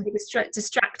sit still, he was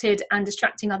distracted and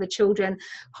distracting other children,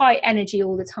 high energy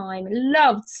all the time,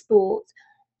 loved sport.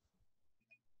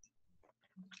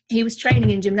 He was training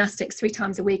in gymnastics 3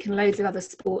 times a week and loads of other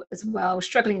sport as well,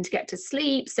 struggling to get to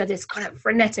sleep, so this kind of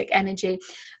frenetic energy.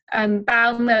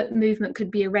 Bowel movement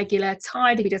could be irregular,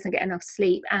 tired if he doesn't get enough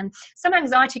sleep, and some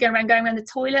anxiety going around the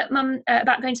toilet.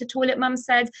 About going to the toilet, mum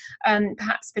said,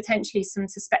 perhaps potentially some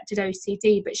suspected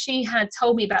OCD, but she had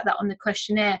told me about that on the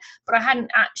questionnaire, but I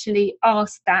hadn't actually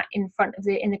asked that in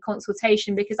the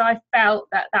consultation, because I felt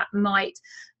that might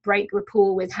break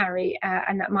rapport with Harry,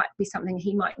 and that might be something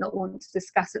he might not want to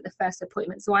discuss at the first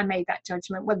appointment. So I made that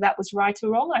judgment. Whether that was right or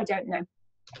wrong, I don't know.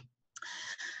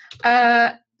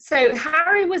 So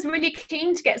Harry was really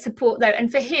keen to get support though,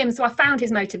 and for him, so I found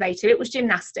his motivator. It was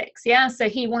gymnastics, so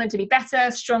he wanted to be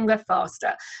better, stronger,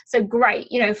 faster. So great,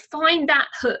 find that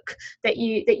hook that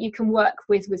you can work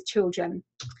with children.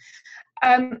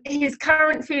 His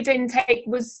current food intake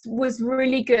was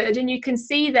really good, and you can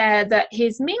see there that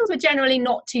his meals were generally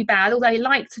not too bad, although he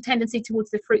liked a tendency towards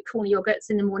the fruit corn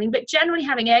yogurts in the morning, but generally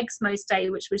having eggs most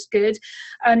days, which was good.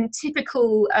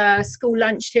 Typical school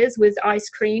lunches with ice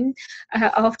cream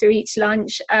after each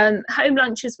lunch. Home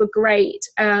lunches were great,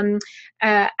 and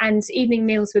evening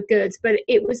meals were good, but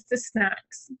it was the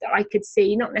snacks that I could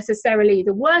see, not necessarily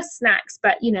the worst snacks,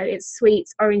 but it's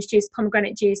sweets, orange juice,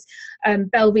 pomegranate juice,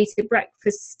 Belvita breakfast,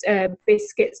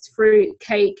 biscuits, fruit,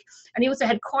 cake, and he also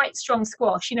had quite strong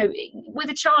squash. With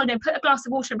a child, put a glass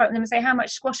of water in front of them and say, how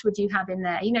much squash would you have in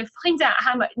there? Find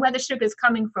out where the sugar's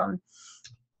coming from.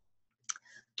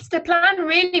 So the plan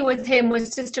really with him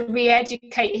was just to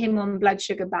re-educate him on blood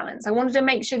sugar balance. I wanted to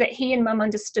make sure that he and mum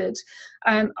understood.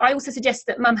 I also suggested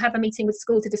that mum have a meeting with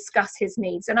school to discuss his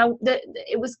needs. And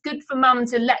it was good for mum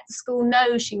to let the school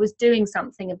know she was doing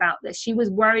something about this. She was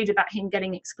worried about him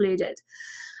getting excluded.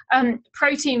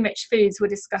 Protein-rich foods were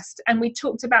discussed, and we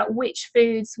talked about which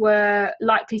foods were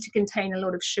likely to contain a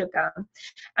lot of sugar.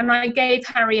 And I gave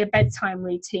Harry a bedtime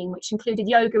routine, which included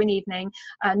yoga in the evening,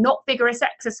 not vigorous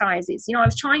exercises. I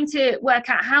was trying to work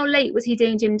out how late was he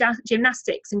doing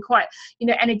gymnastics and quite,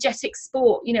 energetic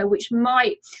sport, which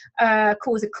might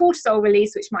cause a cortisol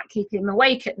release, which might keep him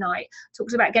awake at night.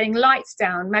 Talked about getting lights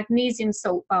down, magnesium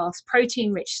salt baths,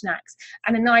 protein-rich snacks,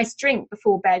 and a nice drink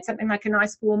before bed, something like a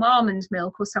nice warm almond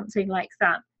milk or something like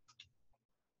that.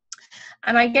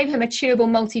 And I gave him a chewable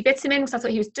multivitamin because I thought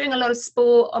he was doing a lot of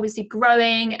sport, obviously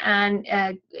growing, and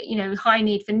high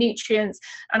need for nutrients,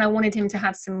 and I wanted him to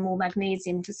have some more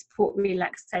magnesium to support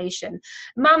relaxation.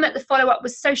 Mum at the follow-up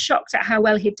was so shocked at how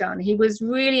well he'd done. He was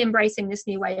really embracing this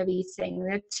new way of eating.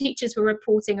 The teachers were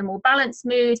reporting a more balanced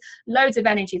mood, loads of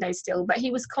energy though still, but he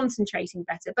was concentrating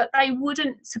better. But they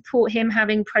wouldn't support him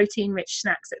having protein-rich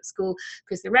snacks at school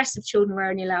because the rest of children were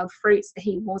only allowed fruits that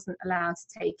he wasn't allowed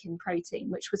to take in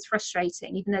protein, which was frustrating,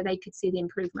 even though they could see the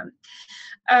improvement.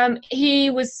 He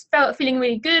was feeling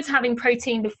really good having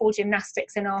protein before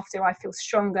gymnastics and after. I feel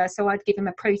stronger, so I'd give him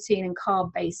a protein and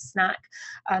carb-based snack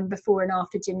before and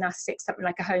after gymnastics, something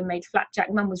like a homemade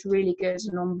flapjack. Mum was really good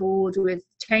and on board with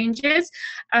changes,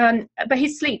 but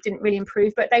his sleep didn't really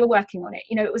improve, but they were working on it.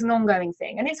 It was an ongoing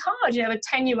thing, and it's hard. A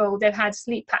 10-year-old, they've had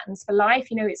sleep patterns for life.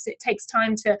 It takes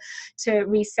time to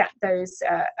reset those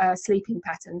sleeping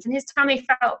patterns, and his tummy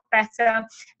felt better,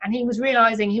 and he was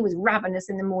realizing he was ravenous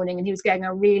in the morning, and he was getting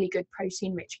a really good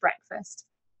protein-rich breakfast.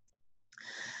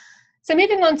 So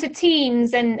moving on to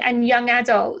teens and young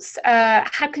adults,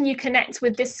 how can you connect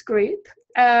with this group?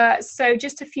 So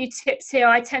just a few tips here.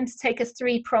 I tend to take a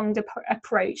three-pronged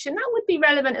approach, and that would be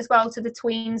relevant as well to the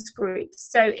tweens group.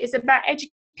 So it's about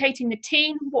educating the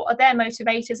teen. What are their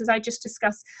motivators, as I just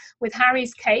discussed with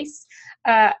Harry's case?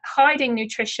 Hiding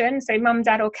nutrition, so mum,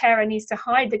 dad or carer needs to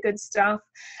hide the good stuff,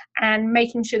 and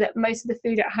making sure that most of the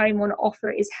food at home on offer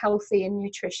is healthy and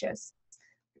nutritious.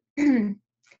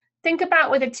 Think about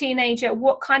with a teenager,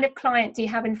 what kind of client do you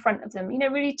have in front of them?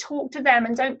 Really talk to them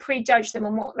and don't prejudge them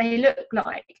on what they look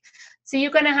like. So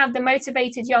you're going to have the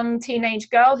motivated young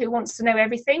teenage girl who wants to know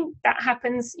everything. That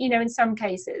happens, in some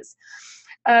cases.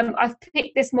 I've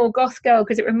picked this more goth girl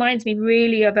because it reminds me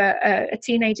really of a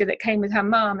teenager that came with her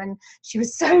mum, and she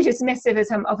was so dismissive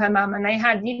of her mum, and they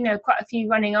had quite a few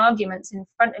running arguments in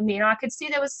front of me, and I could see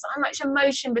there was so much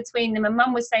emotion between them, and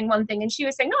mum was saying one thing and she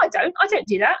was saying, no, I don't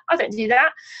do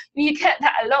that. You get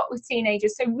that a lot with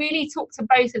teenagers, so really talk to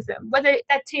both of them. Whether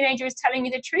that teenager is telling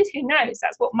you the truth, who knows?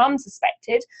 That's what mum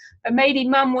suspected, but maybe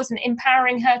mum wasn't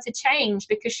empowering her to change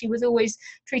because she was always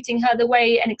treating her the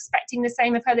way and expecting the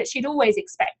same of her that she'd always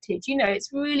expected.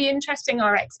 It's really interesting,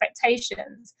 our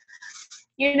expectations.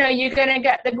 You're going to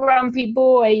get the grumpy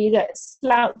boy that's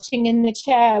slouching in the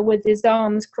chair with his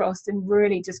arms crossed and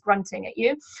really just grunting at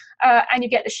you, and you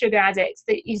get the sugar addict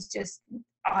that is just,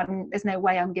 there's no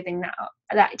way I'm giving that up.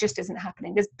 That just isn't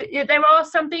happening. There are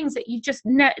some things that you just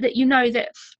know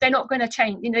that they're not going to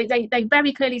change. They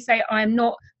very clearly say, I am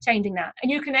not changing that,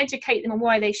 and you can educate them on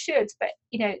why they should, but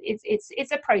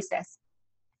it's a process.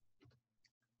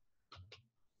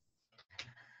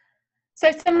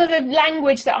 So some of the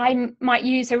language that I might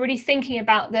use are really thinking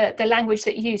about the language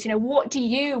that you use. What do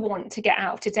you want to get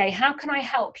out of today? How can I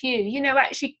help you?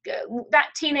 Actually, that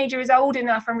teenager is old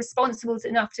enough and responsible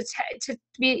enough to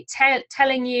be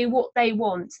telling you what they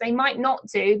want. They might not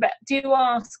do, but do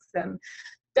ask them.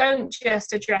 Don't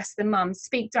just address the mum.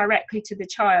 Speak directly to the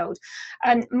child.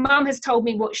 And mum has told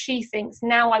me what she thinks.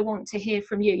 Now I want to hear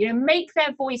from you. Make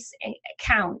their voice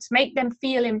count. Make them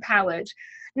feel empowered.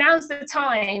 Now's the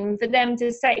time for them to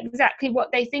say exactly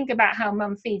what they think about how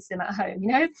mum feeds them at home.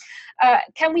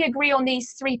 Can we agree on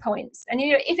these 3 points? And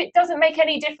if it doesn't make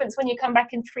any difference when you come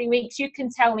back in 3 weeks, you can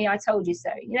tell me I told you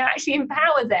so. Actually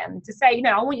empower them to say,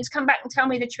 I want you to come back and tell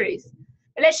me the truth.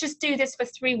 But let's just do this for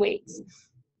 3 weeks.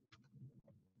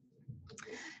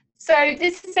 So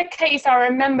this is a case I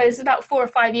remember, it's about 4 or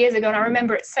 5 years ago, and I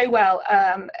remember it so well.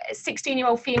 A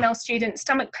 16-year-old female student,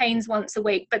 stomach pains once a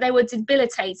week, but they were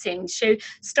debilitating. So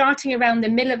starting around the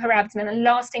middle of her abdomen and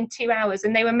lasting 2 hours,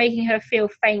 and they were making her feel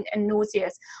faint and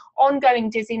nauseous.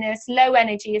 Ongoing dizziness, low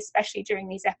energy, especially during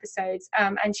these episodes,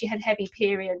 and she had heavy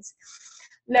periods.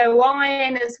 Low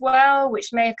iron as well,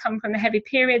 which may have come from the heavy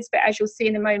periods, but as you'll see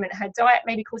in a moment, her diet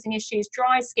may be causing issues,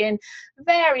 dry skin,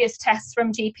 various tests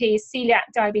from GPs, celiac,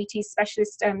 diabetes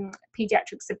specialist,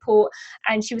 pediatric support,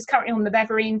 and she was currently on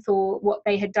mebeverine for what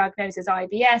they had diagnosed as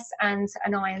IBS and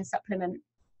an iron supplement.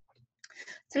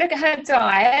 So look at her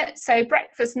diet. So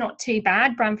breakfast, not too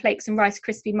bad, bran flakes and Rice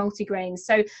Krispie multigrains.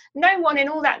 So no one in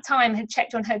all that time had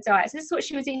checked on her diet. So this is what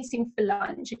she was eating for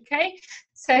lunch, okay?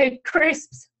 So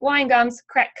crisps, wine gums,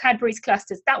 Cadbury's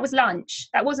clusters. That was lunch.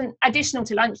 That wasn't additional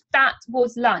to lunch. That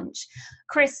was lunch.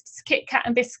 Crisps, Kit Kat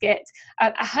and biscuit.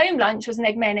 A home lunch was an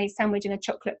egg mayonnaise sandwich and a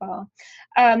chocolate bar.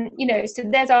 You know, so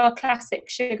there's our classic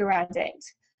sugar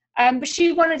addict. But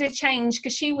she wanted to change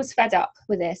because she was fed up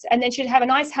with this. And then she'd have a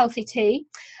nice healthy tea,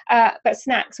 but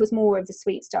snacks was more of the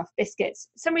sweet stuff, biscuits.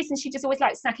 For some reason, she just always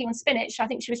liked snacking on spinach. I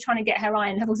think she was trying to get her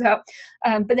iron levels up.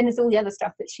 But then there's all the other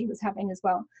stuff that she was having as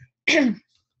well.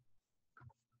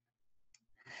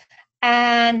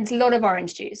 And a lot of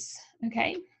orange juice,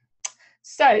 okay?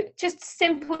 So just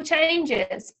simple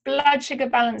changes, blood sugar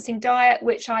balancing diet,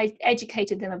 which I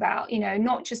educated them about, you know,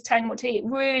 not just telling them what to eat,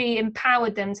 really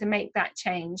empowered them to make that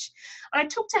change. And I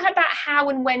talked to her about how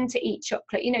and when to eat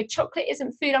chocolate. You know, chocolate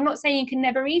isn't food. I'm not saying you can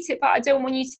never eat it, but I don't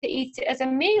want you to eat it as a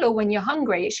meal or when you're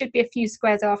hungry. It should be a few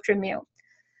squares after a meal.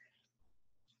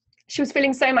 She was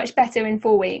feeling so much better in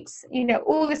 4 weeks. You know,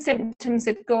 all the symptoms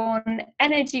had gone,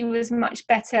 energy was much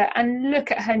better, and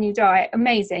look at her new diet,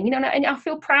 amazing. You know, and I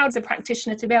feel proud as a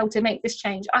practitioner to be able to make this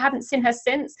change. I haven't seen her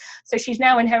since, so she's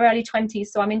now in her early 20s,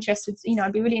 so I'm interested, you know,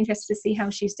 I'd be really interested to see how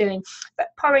she's doing. But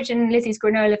porridge and Lizzie's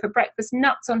granola for breakfast,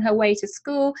 nuts on her way to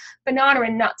school, banana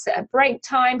and nuts at a break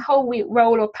time, whole wheat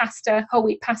roll or pasta, whole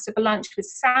wheat pasta for lunch with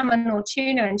salmon or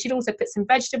tuna, and she'd also put some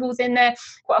vegetables in there.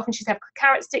 Quite often she'd have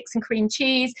carrot sticks and cream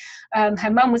cheese. Her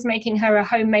mum was making her a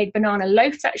homemade banana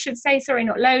loaf, that should say, sorry,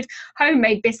 not load,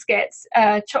 homemade biscuits,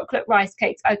 chocolate rice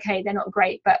cakes. Okay, they're not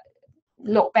great, but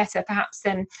a lot better perhaps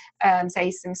than, say,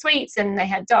 some sweets, and they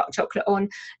had dark chocolate on,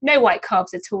 no white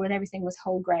carbs at all, and everything was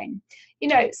whole grain. You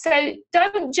know, so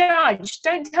don't judge,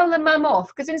 don't tell the mum off,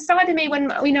 because inside of me,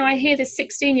 when, you know, I hear this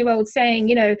 16-year-old saying,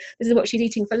 you know, this is what she's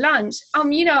eating for lunch,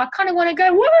 you know, I kind of want to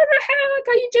go, what the heck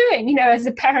are you doing? You know, as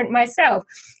a parent myself,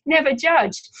 never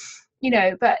judge. You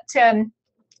know, but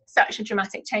such a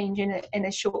dramatic change in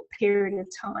a short period of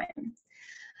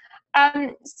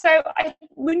time. So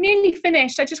we're nearly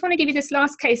finished. I just want to give you this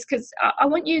last case because I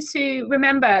want you to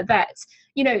remember that,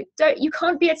 you know, you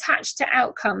can't be attached to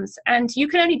outcomes, and you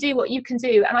can only do what you can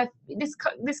do. And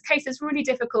this case is really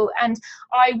difficult, and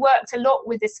I worked a lot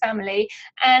with this family,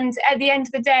 and at the end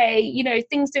of the day, you know,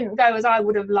 things didn't go as I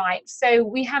would have liked. So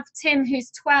we have Tim,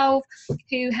 who's 12,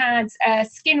 who had a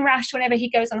skin rash whenever he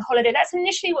goes on holiday. That's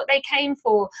initially what they came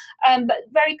for, but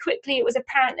very quickly it was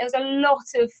apparent there was a lot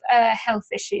of health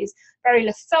issues. Very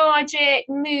lethargic,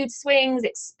 mood swings,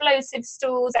 explosive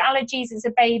stools, allergies as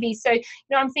a baby. So, you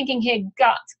know, I'm thinking here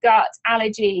gut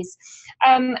allergies.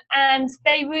 And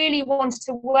they really wanted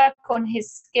to work on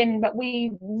his skin, but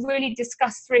we really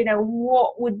discussed through, you know,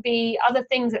 what would be other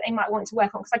things that they might want to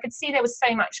work on, because I could see there was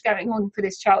so much going on for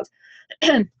this child.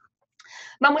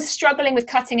 Mum was struggling with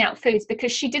cutting out foods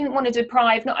because she didn't want to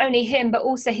deprive not only him but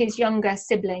also his younger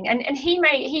sibling, and he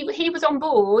was on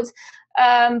board,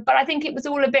 but I think it was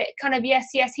all a bit kind of yes,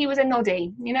 he was a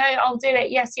noddy, you know, I'll do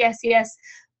it, yes,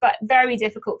 but very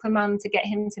difficult for Mum to get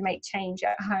him to make change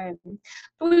at home.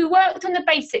 But we worked on the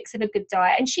basics of a good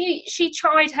diet, and she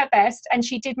tried her best, and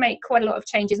she did make quite a lot of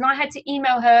changes, and I had to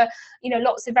email her, you know,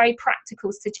 lots of very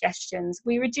practical suggestions.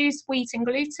 We reduced wheat and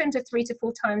gluten to 3 to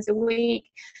 4 times a week.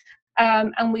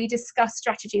 And we discussed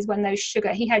strategies when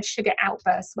he had sugar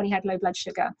outbursts when he had low blood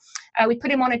sugar. We put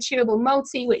him on a chewable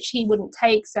multi, which he wouldn't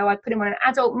take, so I put him on an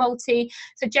adult multi.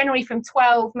 So generally from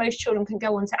 12, most children can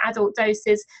go on to adult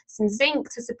doses. Some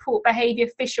zinc to support behaviour,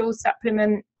 fish oil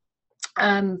supplement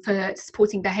for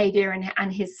supporting behaviour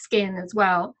and his skin as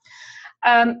well.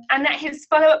 And at his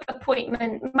follow-up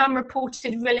appointment, Mum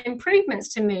reported real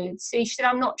improvements to mood. So she said,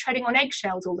 I'm not treading on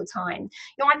eggshells all the time.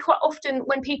 You know, I quite often,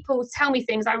 when people tell me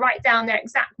things, I write down their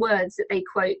exact words that they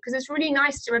quote, because it's really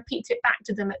nice to repeat it back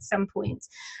to them at some point.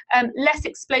 Less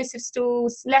explosive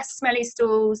stools, less smelly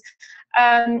stools.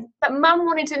 But Mum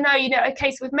wanted to know, you know, okay,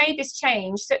 so we've made this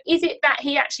change. So is it that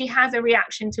he actually has a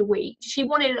reaction to wheat? She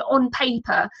wanted it on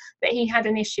paper that he had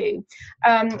an issue.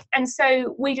 And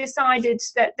so we decided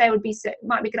that there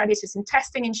might be a good idea to do some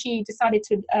testing, and she decided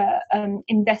to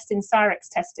invest in Cyrex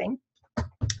testing.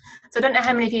 So I don't know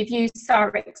how many of you have used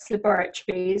Cyrex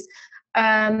laboratories,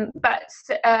 but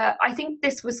I think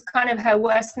this was kind of her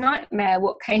worst nightmare,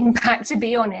 what came back, to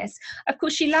be honest. Of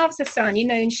course, she loves her son, you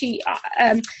know, and she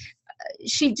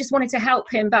she just wanted to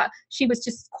help him, but she was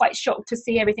just quite shocked to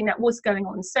see everything that was going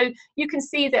on. So you can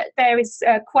see that there is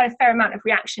quite a fair amount of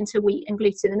reaction to wheat and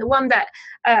gluten. And the one that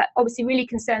obviously really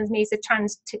concerns me is the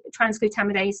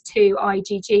transglutamidase 2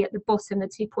 IgG at the bottom, the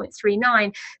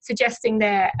 2.39, suggesting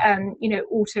their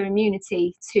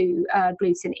autoimmunity to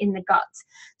gluten in the gut.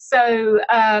 So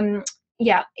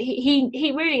yeah,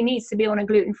 he really needs to be on a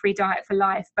gluten-free diet for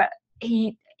life, but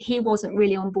he wasn't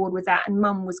really on board with that, and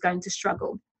mum was going to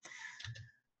struggle.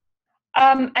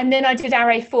 And then I did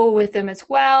RA4 with them as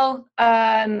well.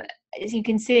 As you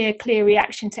can see, a clear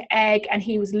reaction to egg, and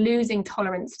he was losing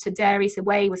tolerance to dairy, so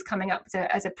whey was coming up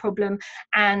as a problem,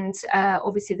 and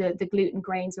obviously the gluten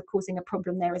grains were causing a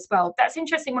problem there as well. That's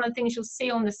interesting. One of the things you'll see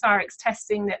on the Cyrex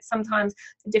testing, that sometimes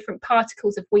the different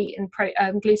particles of wheat and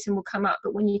gluten will come up,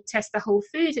 but when you test the whole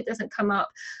food, it doesn't come up.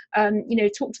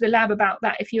 Talk to the lab about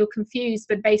that if you're confused,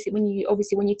 but basically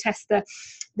when you test the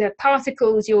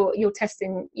particles, you're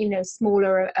testing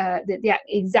smaller, the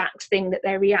exact thing that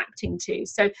they're reacting to.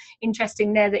 So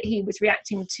interesting there that he was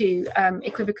reacting to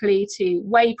equivocally to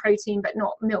whey protein, but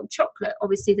not milk chocolate.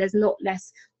 Obviously there's a lot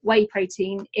less whey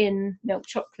protein in milk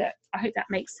chocolate. I hope that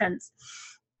makes sense.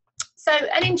 So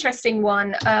an interesting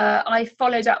one. I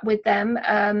followed up with them,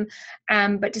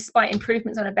 but despite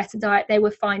improvements on a better diet, they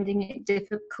were finding it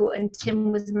difficult, and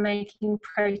Tim was making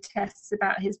protests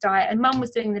about his diet, and mum was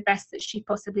doing the best that she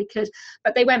possibly could,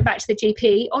 but they went back to the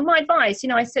GP on my advice.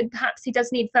 I said perhaps he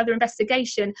does need further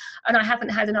investigation, and I haven't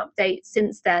had an update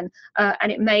since then,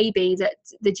 and it may be that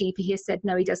the GP has said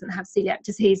no, he doesn't have celiac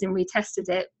disease, and retested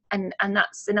it, and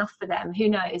that's enough for them. Who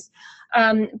knows?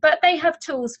 But they have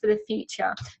tools for the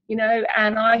future,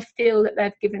 and I feel that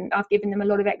I've given them a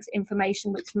lot of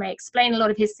information which may explain a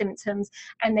lot of his symptoms,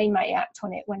 and they may act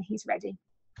on it when he's ready.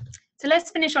 So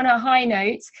let's finish on a high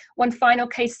note. One final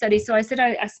case study. So I said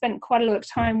I spent quite a lot of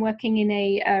time working in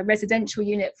a residential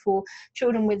unit for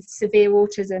children with severe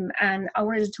autism, and I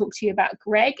wanted to talk to you about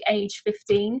Greg, age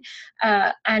 15,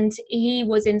 and he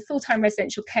was in full-time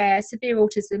residential care, severe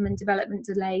autism and development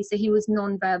delay, so he was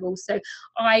non-verbal, so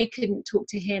I couldn't talk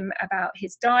to him about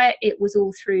his diet. It was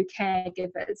all through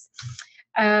caregivers.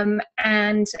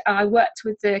 And I worked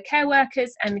with the care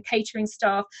workers and the catering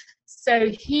staff. So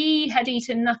he had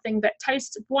eaten nothing but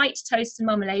white toast and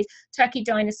marmalade, turkey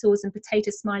dinosaurs and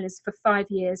potato smilers for 5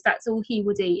 years. That's all he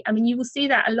would eat. I mean, you will see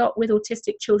that a lot with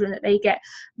autistic children, that they get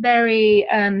very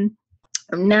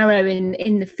narrow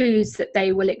in the foods that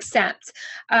they will accept.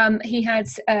 He had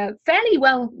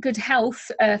fairly good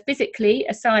health physically,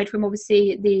 aside from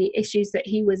obviously the issues that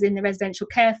he was in the residential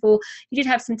care for. He did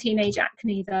have some teenage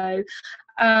acne though.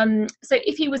 So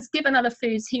if he was given other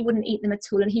foods, he wouldn't eat them at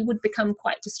all, and he would become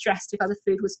quite distressed if other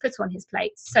food was put on his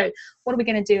plate. So what are we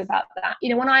going to do about that?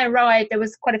 When I arrived, there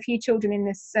was quite a few children in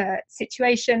this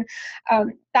situation.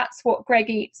 That's what Greg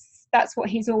eats. That's what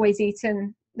he's always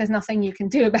eaten. There's nothing you can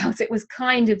do about it, was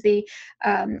kind of the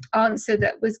answer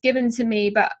that was given to me.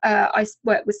 But I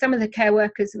worked with some of the care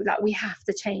workers who were like, we have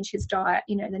to change his diet.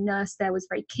 The nurse there was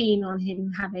very keen on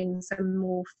him having some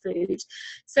more food.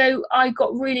 So I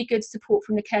got really good support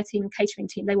from the care team and catering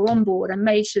team. They were on board, and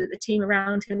made sure that the team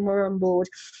around him were on board.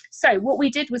 So what we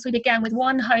did was we began with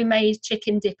one homemade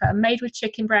chicken dipper made with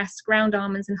chicken breasts, ground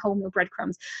almonds and wholemeal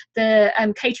breadcrumbs. The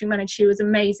catering manager was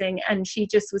amazing, and she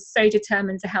just was so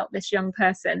determined to help this young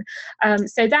person.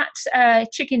 So that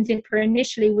chicken dipper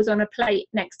initially was on a plate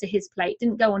next to his plate,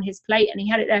 didn't go on his plate, and he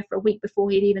had it there for a week before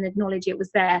he'd even acknowledge it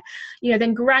was there.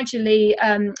 Then gradually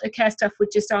the care staff would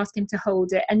just ask him to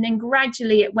hold it, and then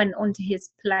gradually it went onto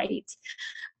his plate.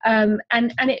 And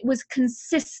it was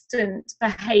consistent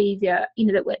behaviour,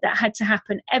 that had to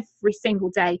happen every single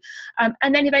day.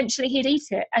 And then eventually he'd eat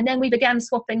it. And then we began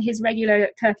swapping his regular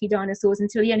turkey dinosaurs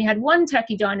until he only had one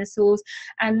turkey dinosaurs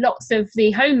and lots of the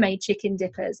homemade chicken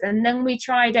dippers. And then we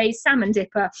tried a salmon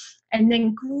dipper. And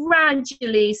then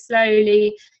gradually,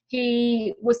 slowly,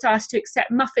 he was started to accept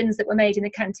muffins that were made in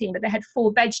the canteen, but they had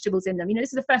 4 vegetables in them.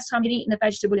 This is the first time he'd eaten a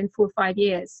vegetable in 4 or 5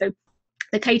 years. So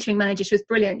the catering manager, she was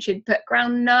brilliant. She'd put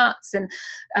ground nuts and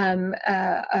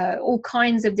all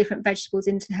kinds of different vegetables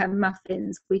into her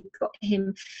muffins. We got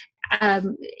him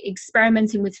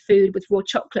experimenting with food with raw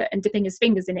chocolate and dipping his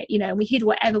fingers in it, and we hid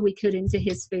whatever we could into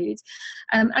his food.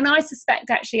 And I suspect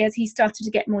actually as he started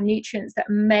to get more nutrients that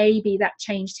maybe that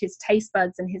changed his taste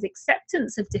buds and his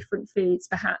acceptance of different foods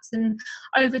perhaps. And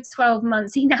over 12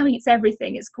 months he now eats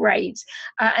everything. It's great.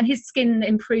 And his skin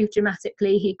improved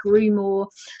dramatically. He grew more.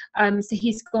 So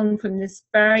he's gone from this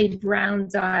very brown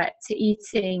diet to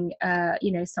eating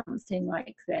something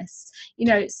like this.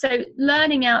 So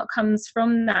learning outcomes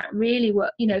from that that really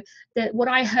what, you know, what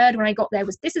I heard when I got there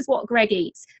was, this is what Greg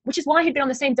eats, which is why he'd been on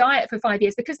the same diet for 5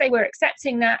 years, because they were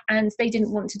accepting that and they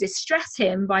didn't want to distress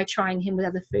him by trying him with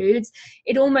other foods.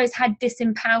 It almost had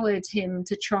disempowered him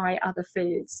to try other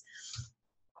foods.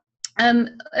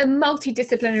 A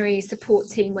multidisciplinary support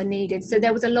team were needed, so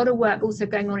there was a lot of work also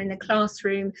going on in the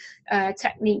classroom,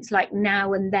 techniques like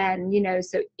now and then, you know,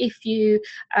 so if you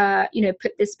you know,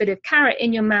 put this bit of carrot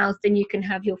in your mouth, then you can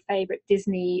have your favorite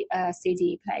Disney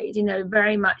CD played, you know,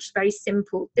 very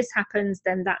simple, this happens,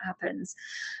 then that happens.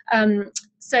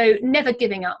 So never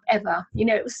giving up ever, you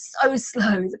know, it was so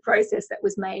slow, the process that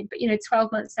was made, but you know,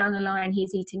 12 months down the line,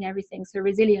 he's eating everything. So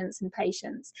resilience and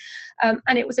patience.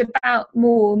 And it was about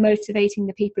more motivating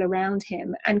the people around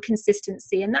him and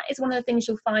consistency. And that is one of the things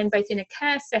you'll find both in a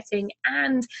care setting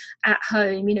and at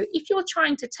home. You know, if you're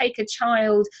trying to take a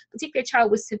child, particularly a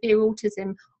child with severe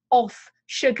autism, off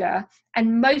sugar,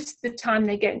 and most of the time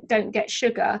they don't get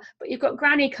sugar, but you've got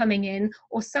granny coming in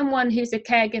or someone who's a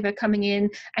caregiver coming in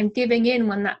and giving in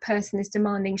when that person is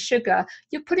demanding sugar,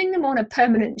 you're putting them on a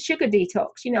permanent sugar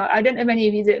detox. You know, I don't know many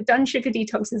of you that have done sugar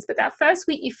detoxes, but that first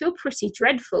week you feel pretty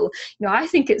dreadful. You know, I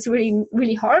think it's really,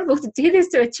 really horrible to do this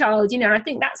to a child, you know, and I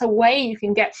think that's a way you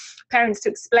can get parents to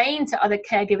explain to other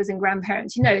caregivers and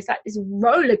grandparents, you know, it's like this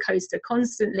roller coaster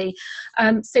constantly.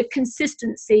 So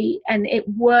consistency, and it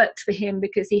worked for him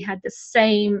because he had the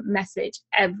same message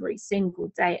every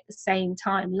single day at the same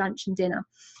time, lunch and dinner.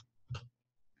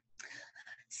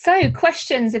 So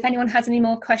questions, if anyone has any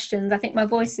more questions. I think my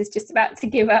voice is just about to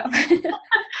give up.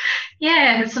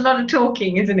 Yeah, it's a lot of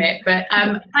talking, isn't it? But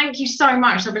thank you so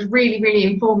much. That was really, really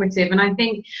informative. And I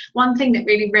think one thing that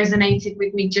really resonated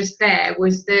with me just there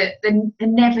was the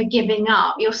never giving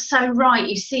up. You're so right.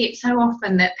 You see it so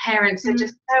often that parents are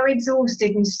just so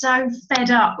exhausted and so fed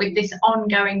up with this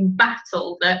ongoing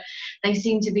battle that they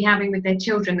seem to be having with their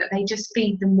children, that they just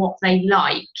feed them what they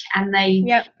like and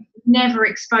they never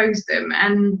expose them.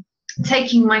 And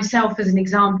taking myself as an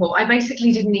example, I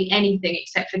basically didn't eat anything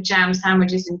except for jam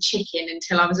sandwiches and chicken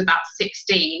until I was about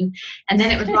 16, and then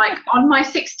it was like on my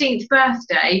 16th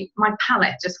birthday my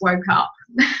palate just woke up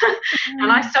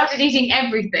and I started eating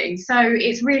everything. So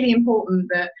it's really important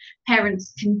that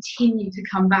parents continue to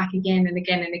come back again and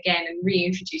again and again and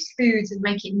reintroduce foods and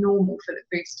make it normal for the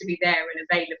foods to be there and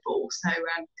available. So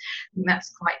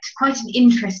that's quite an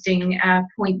interesting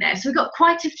point there. So we've got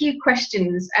quite a few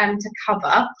questions to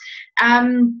cover.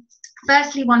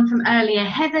 Firstly, one from earlier,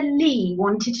 Heather Lee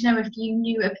wanted to know if you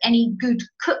knew of any good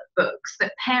cookbooks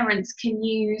that parents can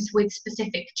use with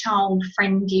specific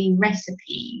child-friendly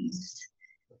recipes.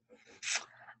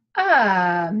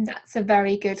 That's a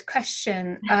very good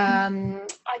question. I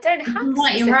don't have. You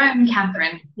write your own,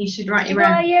 Catherine. You should write your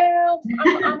own. Yeah,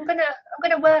 I'm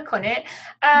gonna work on it.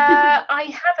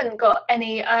 I haven't got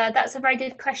any. That's a very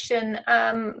good question.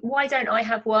 Why don't I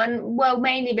have one? Well,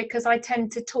 mainly because I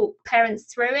tend to talk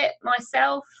parents through it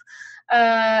myself.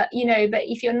 You know, but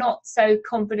if you're not so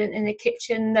confident in the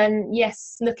kitchen, then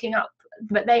yes, looking up.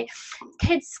 But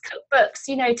kids cookbooks,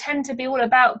 you know, tend to be all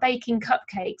about baking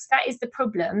cupcakes. That is the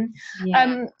problem.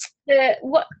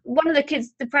 One of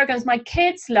the programs my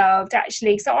kids loved,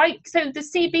 actually, so the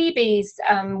CBeebies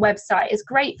website is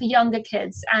great for younger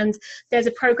kids, and there's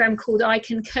a program called I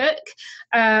Can Cook,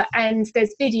 and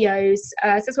there's videos. So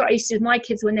that's what I used to do with my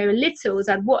kids when they were little, is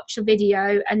I'd watch a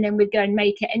video and then we'd go and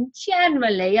make it, and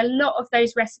generally a lot of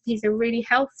those recipes are really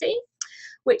healthy,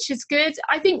 which is good.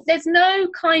 I think there's no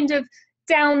kind of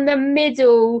down the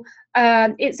middle.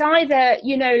 It's either,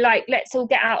 you know, like, let's all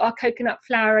get out our coconut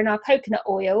flour and our coconut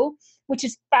oil, which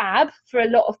is fab for a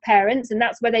lot of parents, and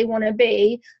that's where they want to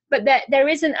be. But there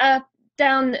isn't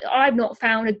I've not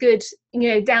found a good, you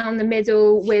know, down the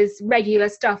middle with regular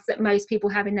stuff that most people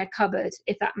have in their cupboard,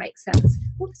 if that makes sense.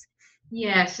 Whoops.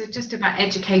 Yeah, so it's just about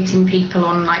educating people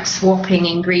on like swapping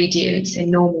ingredients in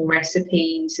normal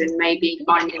recipes and maybe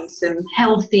finding some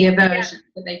healthier versions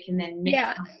that they can then mix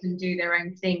up and do their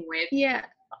own thing with. Yeah.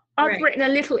 I've written a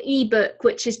little ebook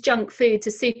which is Junk Food to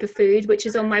Superfood, which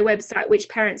is on my website, which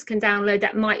parents can download.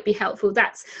 That might be helpful.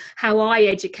 That's how I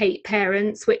educate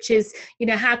parents, which is, you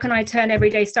know, how can I turn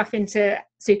everyday stuff into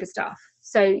super stuff?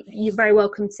 So you're very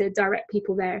welcome to direct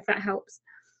people there if that helps.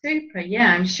 Super,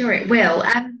 yeah, I'm sure it will.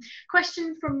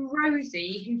 Question from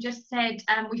Rosie, who just said,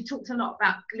 we've talked a lot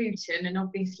about gluten and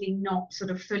obviously not sort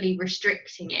of fully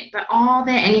restricting it, but are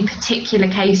there any particular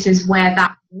cases where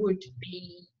that would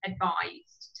be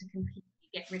advised to completely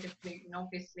get rid of gluten?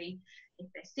 Obviously, if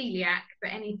they're celiac,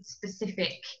 but any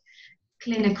specific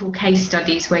clinical case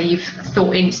studies where you've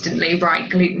thought instantly,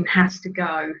 right, gluten has to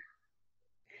go?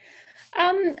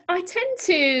 I tend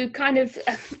to kind of,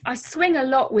 I swing a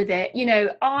lot with it. You know,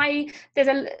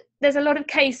 there's a lot of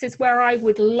cases where I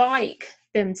would like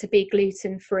them to be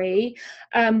gluten-free,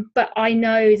 but I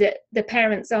know that the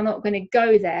parents are not going to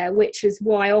go there, which is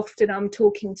why often I'm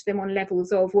talking to them on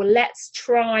levels of, well, let's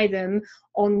try them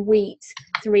on wheat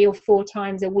 3 or 4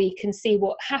 times a week and see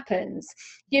what happens.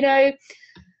 You know,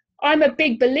 I'm a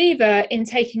big believer in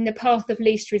taking the path of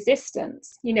least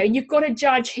resistance. You know, you've got to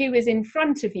judge who is in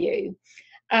front of you.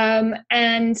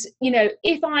 And, you know,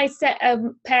 if I set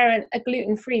a parent a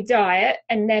gluten-free diet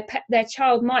and their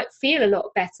child might feel a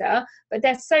lot better, but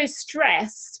they're so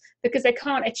stressed because they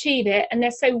can't achieve it and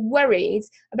they're so worried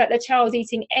about their child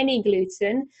eating any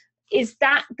gluten, is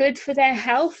that good for their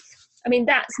health? I mean,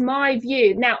 that's my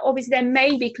view. Now, obviously, there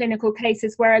may be clinical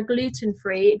cases where a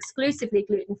gluten-free, exclusively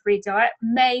gluten-free diet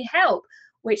may help,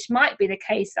 which might be the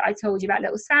case that I told you about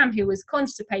little Sam, who was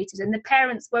constipated, and the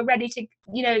parents were ready to,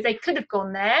 you know, they could have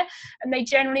gone there, and they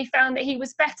generally found that he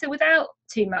was better without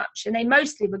too much, and they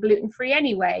mostly were gluten-free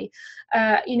anyway.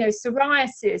 You know,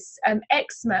 psoriasis,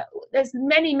 eczema, there's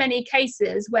many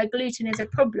cases where gluten is a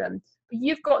problem. But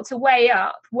you've got to weigh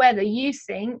up whether you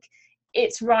think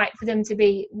it's right for them to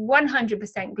be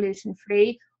 100%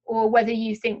 gluten-free or whether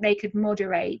you think they could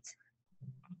moderate.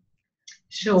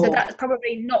 Sure. So that's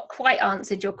probably not quite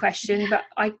answered your question, but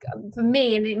for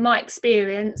me and in my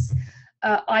experience,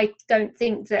 I don't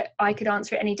think that I could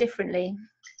answer it any differently.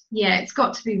 Yeah, it's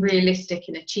got to be realistic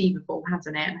and achievable,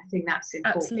 hasn't it? And I think that's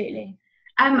important. Absolutely.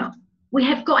 We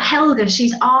have got Helga.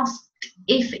 She's asked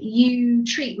if you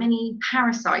treat many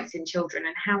parasites in children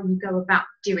and how you go about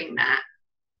doing that.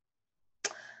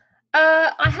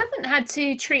 I haven't had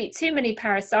to treat too many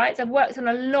parasites. I've worked on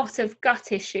a lot of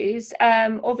gut issues.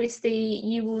 Obviously,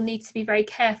 you will need to be very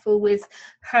careful with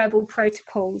herbal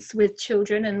protocols with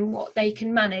children and what they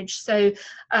can manage. So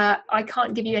I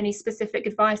can't give you any specific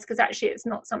advice because actually it's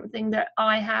not something that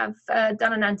I have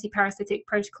done an anti-parasitic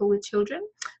protocol with children.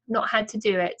 Not had to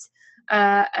do it.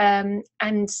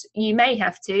 And you may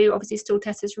have to. Obviously, stool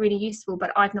test is really useful,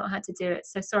 but I've not had to do it.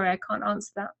 So sorry, I can't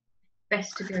answer that.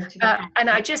 Best to go to and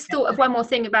I just thought of one more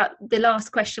thing about the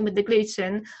last question with the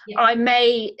gluten. Yeah. I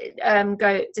may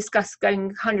discuss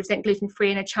going 100% gluten-free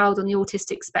in a child on the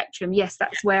autistic spectrum. Yes,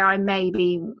 that's where I may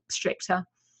be stricter.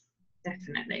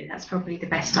 Definitely, that's probably the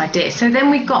best idea. So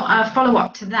then we've got a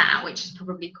follow-up to that, which is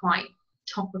probably quite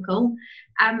topical.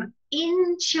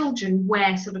 In children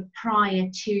where sort of prior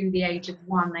to the age of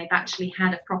 1 they've actually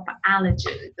had a proper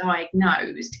allergen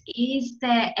diagnosed, is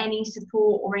there any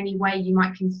support or any way you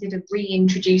might consider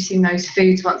reintroducing those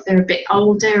foods once they're a bit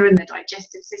older and the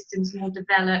digestive system's more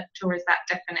developed, or is that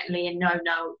definitely a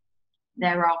no-no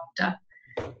thereafter?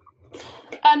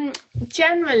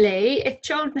 Generally, if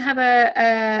children have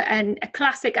a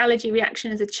classic allergy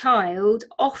reaction as a child,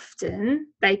 often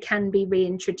they can be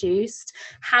reintroduced.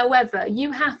 However,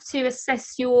 you have to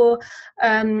assess your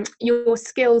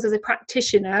skills as a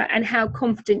practitioner and how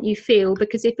confident you feel,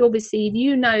 because if obviously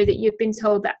you know that you've been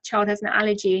told that child has an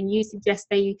allergy and you suggest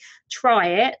they try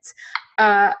it,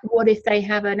 what if they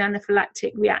have an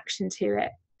anaphylactic reaction to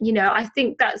it? You know, I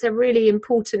think that's a really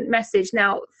important message.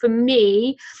 Now, for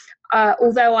me,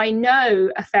 although I know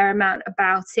a fair amount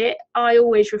about it, I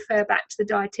always refer back to the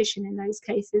dietitian in those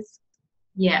cases.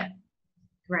 Yeah,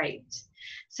 great.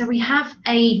 So we have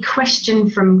a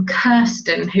question from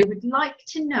Kirsten, who would like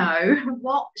to know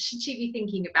what should she be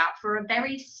thinking about for a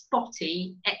very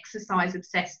spotty,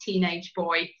 exercise-obsessed teenage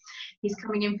boy. He's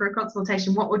coming in for a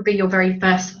consultation. What would be your very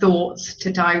first thoughts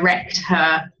to direct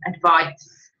her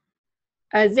advice?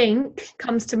 Zinc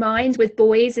comes to mind with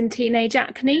boys and teenage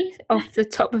acne off the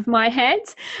top of my head,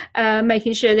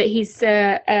 making sure that he's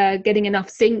getting enough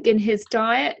zinc in his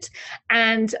diet.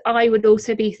 And I would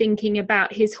also be thinking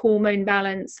about his hormone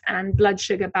balance and blood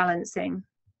sugar balancing.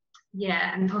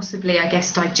 Yeah, and possibly, I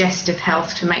guess, digestive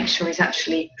health to make sure he's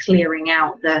actually clearing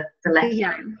out the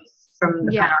leftovers from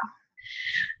the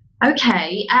bowel.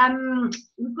 Okay,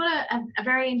 we've got a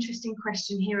very interesting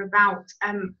question here about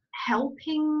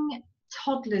helping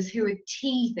toddlers who are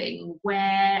teething,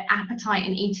 where appetite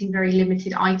and eating very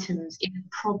limited items is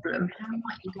a problem. How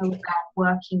might you go about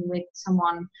working with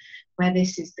someone where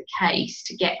this is the case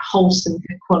to get wholesome,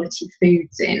 good quality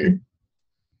foods in?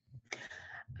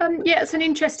 Yeah, it's an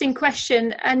interesting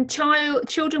question, and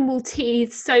children will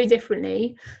teethe so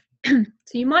differently. So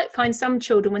you might find some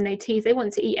children when they teethe, they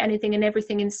want to eat anything and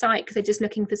everything in sight because they're just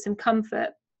looking for some comfort.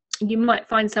 you might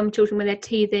find some children when they're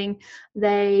teething,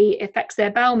 they affects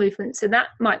their bowel movement, so that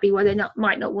might be why they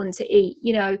might not want to eat.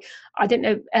 You know, I don't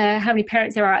know how many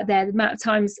parents there are out there. The amount of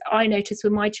times I noticed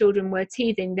when my children were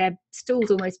teething, their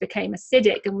stools almost became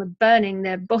acidic and were burning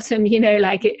their bottom. You know,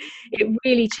 like it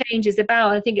really changes the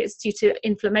bowel. I think it's due to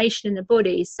inflammation in the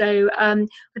body. So I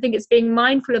think it's being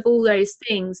mindful of all those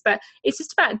things, but it's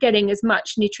just about getting as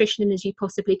much nutrition in as you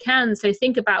possibly can. So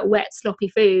think about wet, sloppy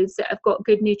foods that have got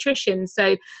good nutrition.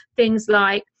 So things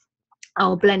like,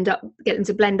 I'll get them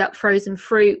to blend up frozen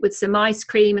fruit with some ice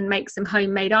cream and make some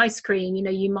homemade ice cream. You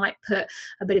know, you might put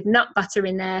a bit of nut butter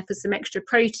in there for some extra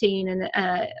protein, and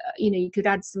you know, you could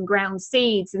add some ground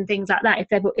seeds and things like that. If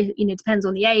they're, you know, depends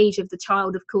on the age of the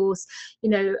child, of course. You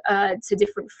know, so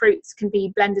different fruits can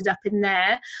be blended up in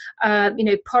there. You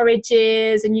know,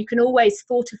 porridges, and you can always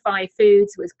fortify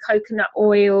foods with coconut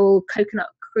oil, coconut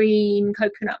cream,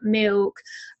 coconut milk.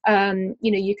 You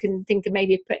know, you can think of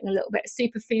maybe putting a little bit of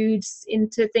superfoods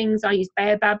into things. I use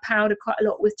baobab powder quite a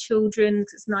lot with children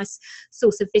because it's a nice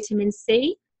source of vitamin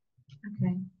C.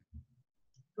 Okay,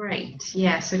 great.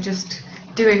 Yeah, so just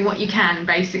doing what you can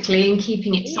basically and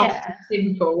keeping it soft and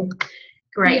simple.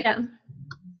 Great. Yeah.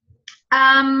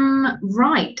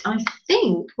 Right, I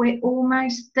think we're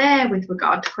almost there with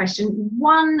regard to question.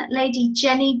 One lady,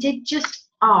 Jenny, did just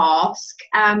ask,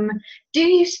 do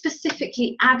you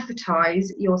specifically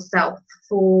advertise yourself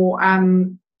for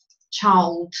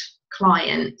child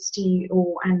clients?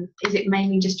 And is it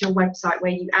mainly just your website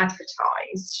where you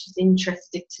advertise? She's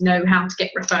interested to know how to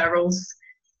get referrals.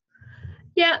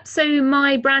 Yeah, so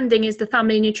my branding is the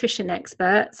family nutrition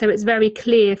expert. So it's very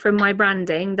clear from my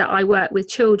branding that I work with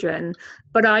children.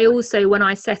 But I also, when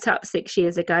I set up 6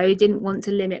 years ago, didn't want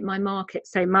to limit my market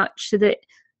so much so that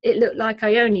it looked like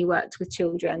I only worked with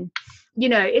children. You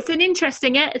know, it's an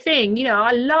interesting thing. You know,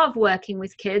 I love working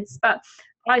with kids, but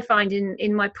I find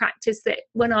in my practice that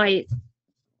when I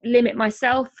limit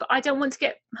myself, I don't want to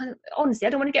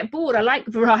get bored. I like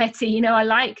variety. You know, I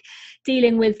like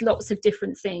dealing with lots of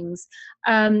different things.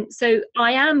 So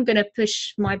I am going to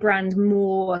push my brand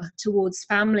more towards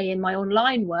family in my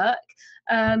online work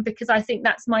because I think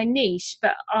that's my niche.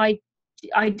 But I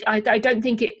don't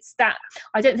think it's that.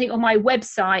 I don't think on my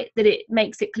website that it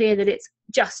makes it clear that it's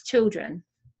just children,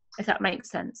 if that makes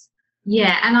sense.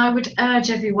 Yeah, and I would urge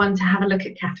everyone to have a look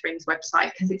at Catherine's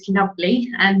website because it's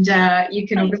lovely, and you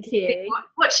can see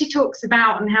what she talks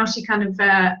about and how she kind of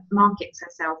markets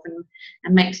herself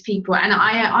and makes people. And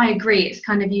I agree. It's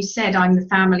kind of, you said I'm the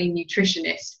family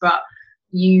nutritionist, but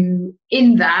you're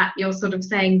sort of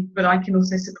saying, but I can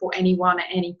also support anyone at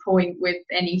any point with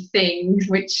anything,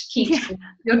 which keeps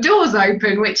your doors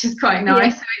open, which is quite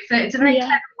nice. So it's a very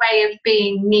clever way of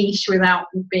being niche without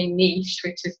being niche,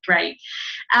 which is great.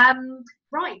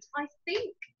 Right, I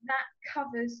think that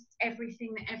covers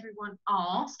everything that everyone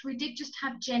asked. We did just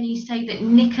have Jenny say that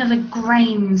Nicola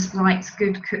Grains writes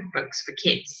good cookbooks for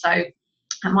kids, so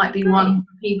that might be one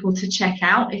for people to check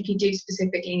out if you do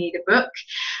specifically need a book.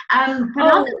 And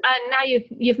now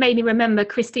you've made me remember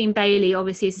Christine Bailey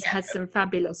obviously has some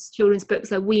fabulous children's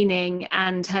books, Weaning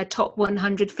and her top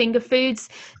 100 finger foods.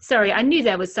 Sorry, I knew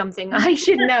there was something I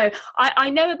should know.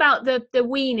 I know about the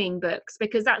weaning books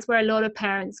because that's where a lot of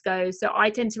parents go. So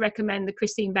I tend to recommend the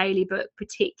Christine Bailey book,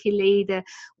 particularly the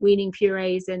weaning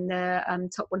purees and the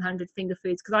top 100 finger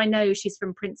foods, because I know she's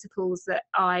from principles that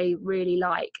I really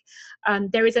like.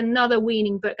 There is another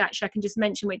weaning book, actually, I can just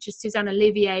mention, which is Suzanne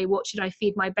Olivier, What Should I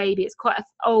Feed My Baby? It's quite an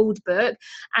old book,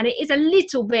 and it is a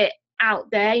little bit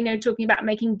out there, you know, talking about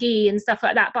making ghee and stuff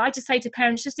like that. But I just say to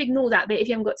parents, just ignore that bit if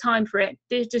you haven't got time for it.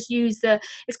 Just use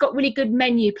it's got really good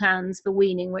menu plans for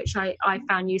weaning, which I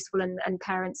found useful and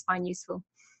parents find useful.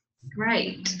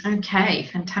 Great. Okay,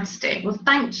 fantastic. Well,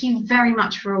 thank you very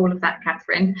much for all of that,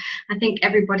 Catherine. I think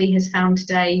everybody has found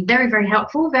today very, very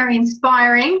helpful, very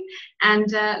inspiring,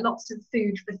 and lots of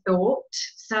food for thought.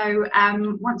 So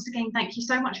once again, thank you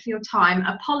so much for your time.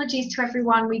 Apologies to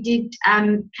everyone. We did,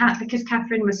 because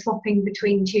Catherine was swapping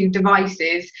between two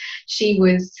devices, she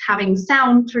was having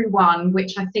sound through one,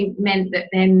 which I think meant that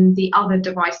then the other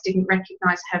device didn't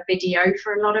recognise her video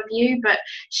for a lot of you, but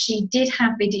she did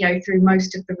have video through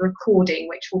most of the recording,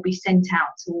 which will be sent out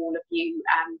to all of you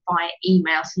via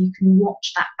email, so you can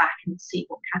watch that back and see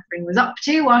what Catherine was up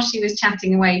to while she was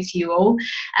chatting away to you all.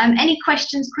 Any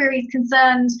questions, queries,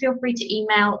 concerns, feel free to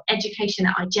email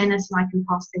education@iGenus and I can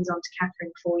pass things on to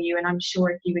Catherine for you, and I'm sure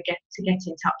if you were get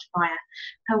in touch via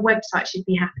her website, she'd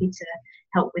be happy to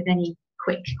help with any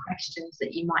quick questions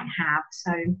that you might have.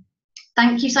 So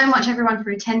thank you so much everyone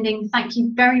for attending. Thank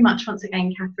you very much once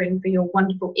again, Catherine, for your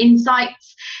wonderful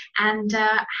insights, and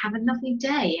have a lovely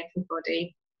day,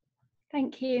 everybody.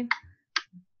 Thank you.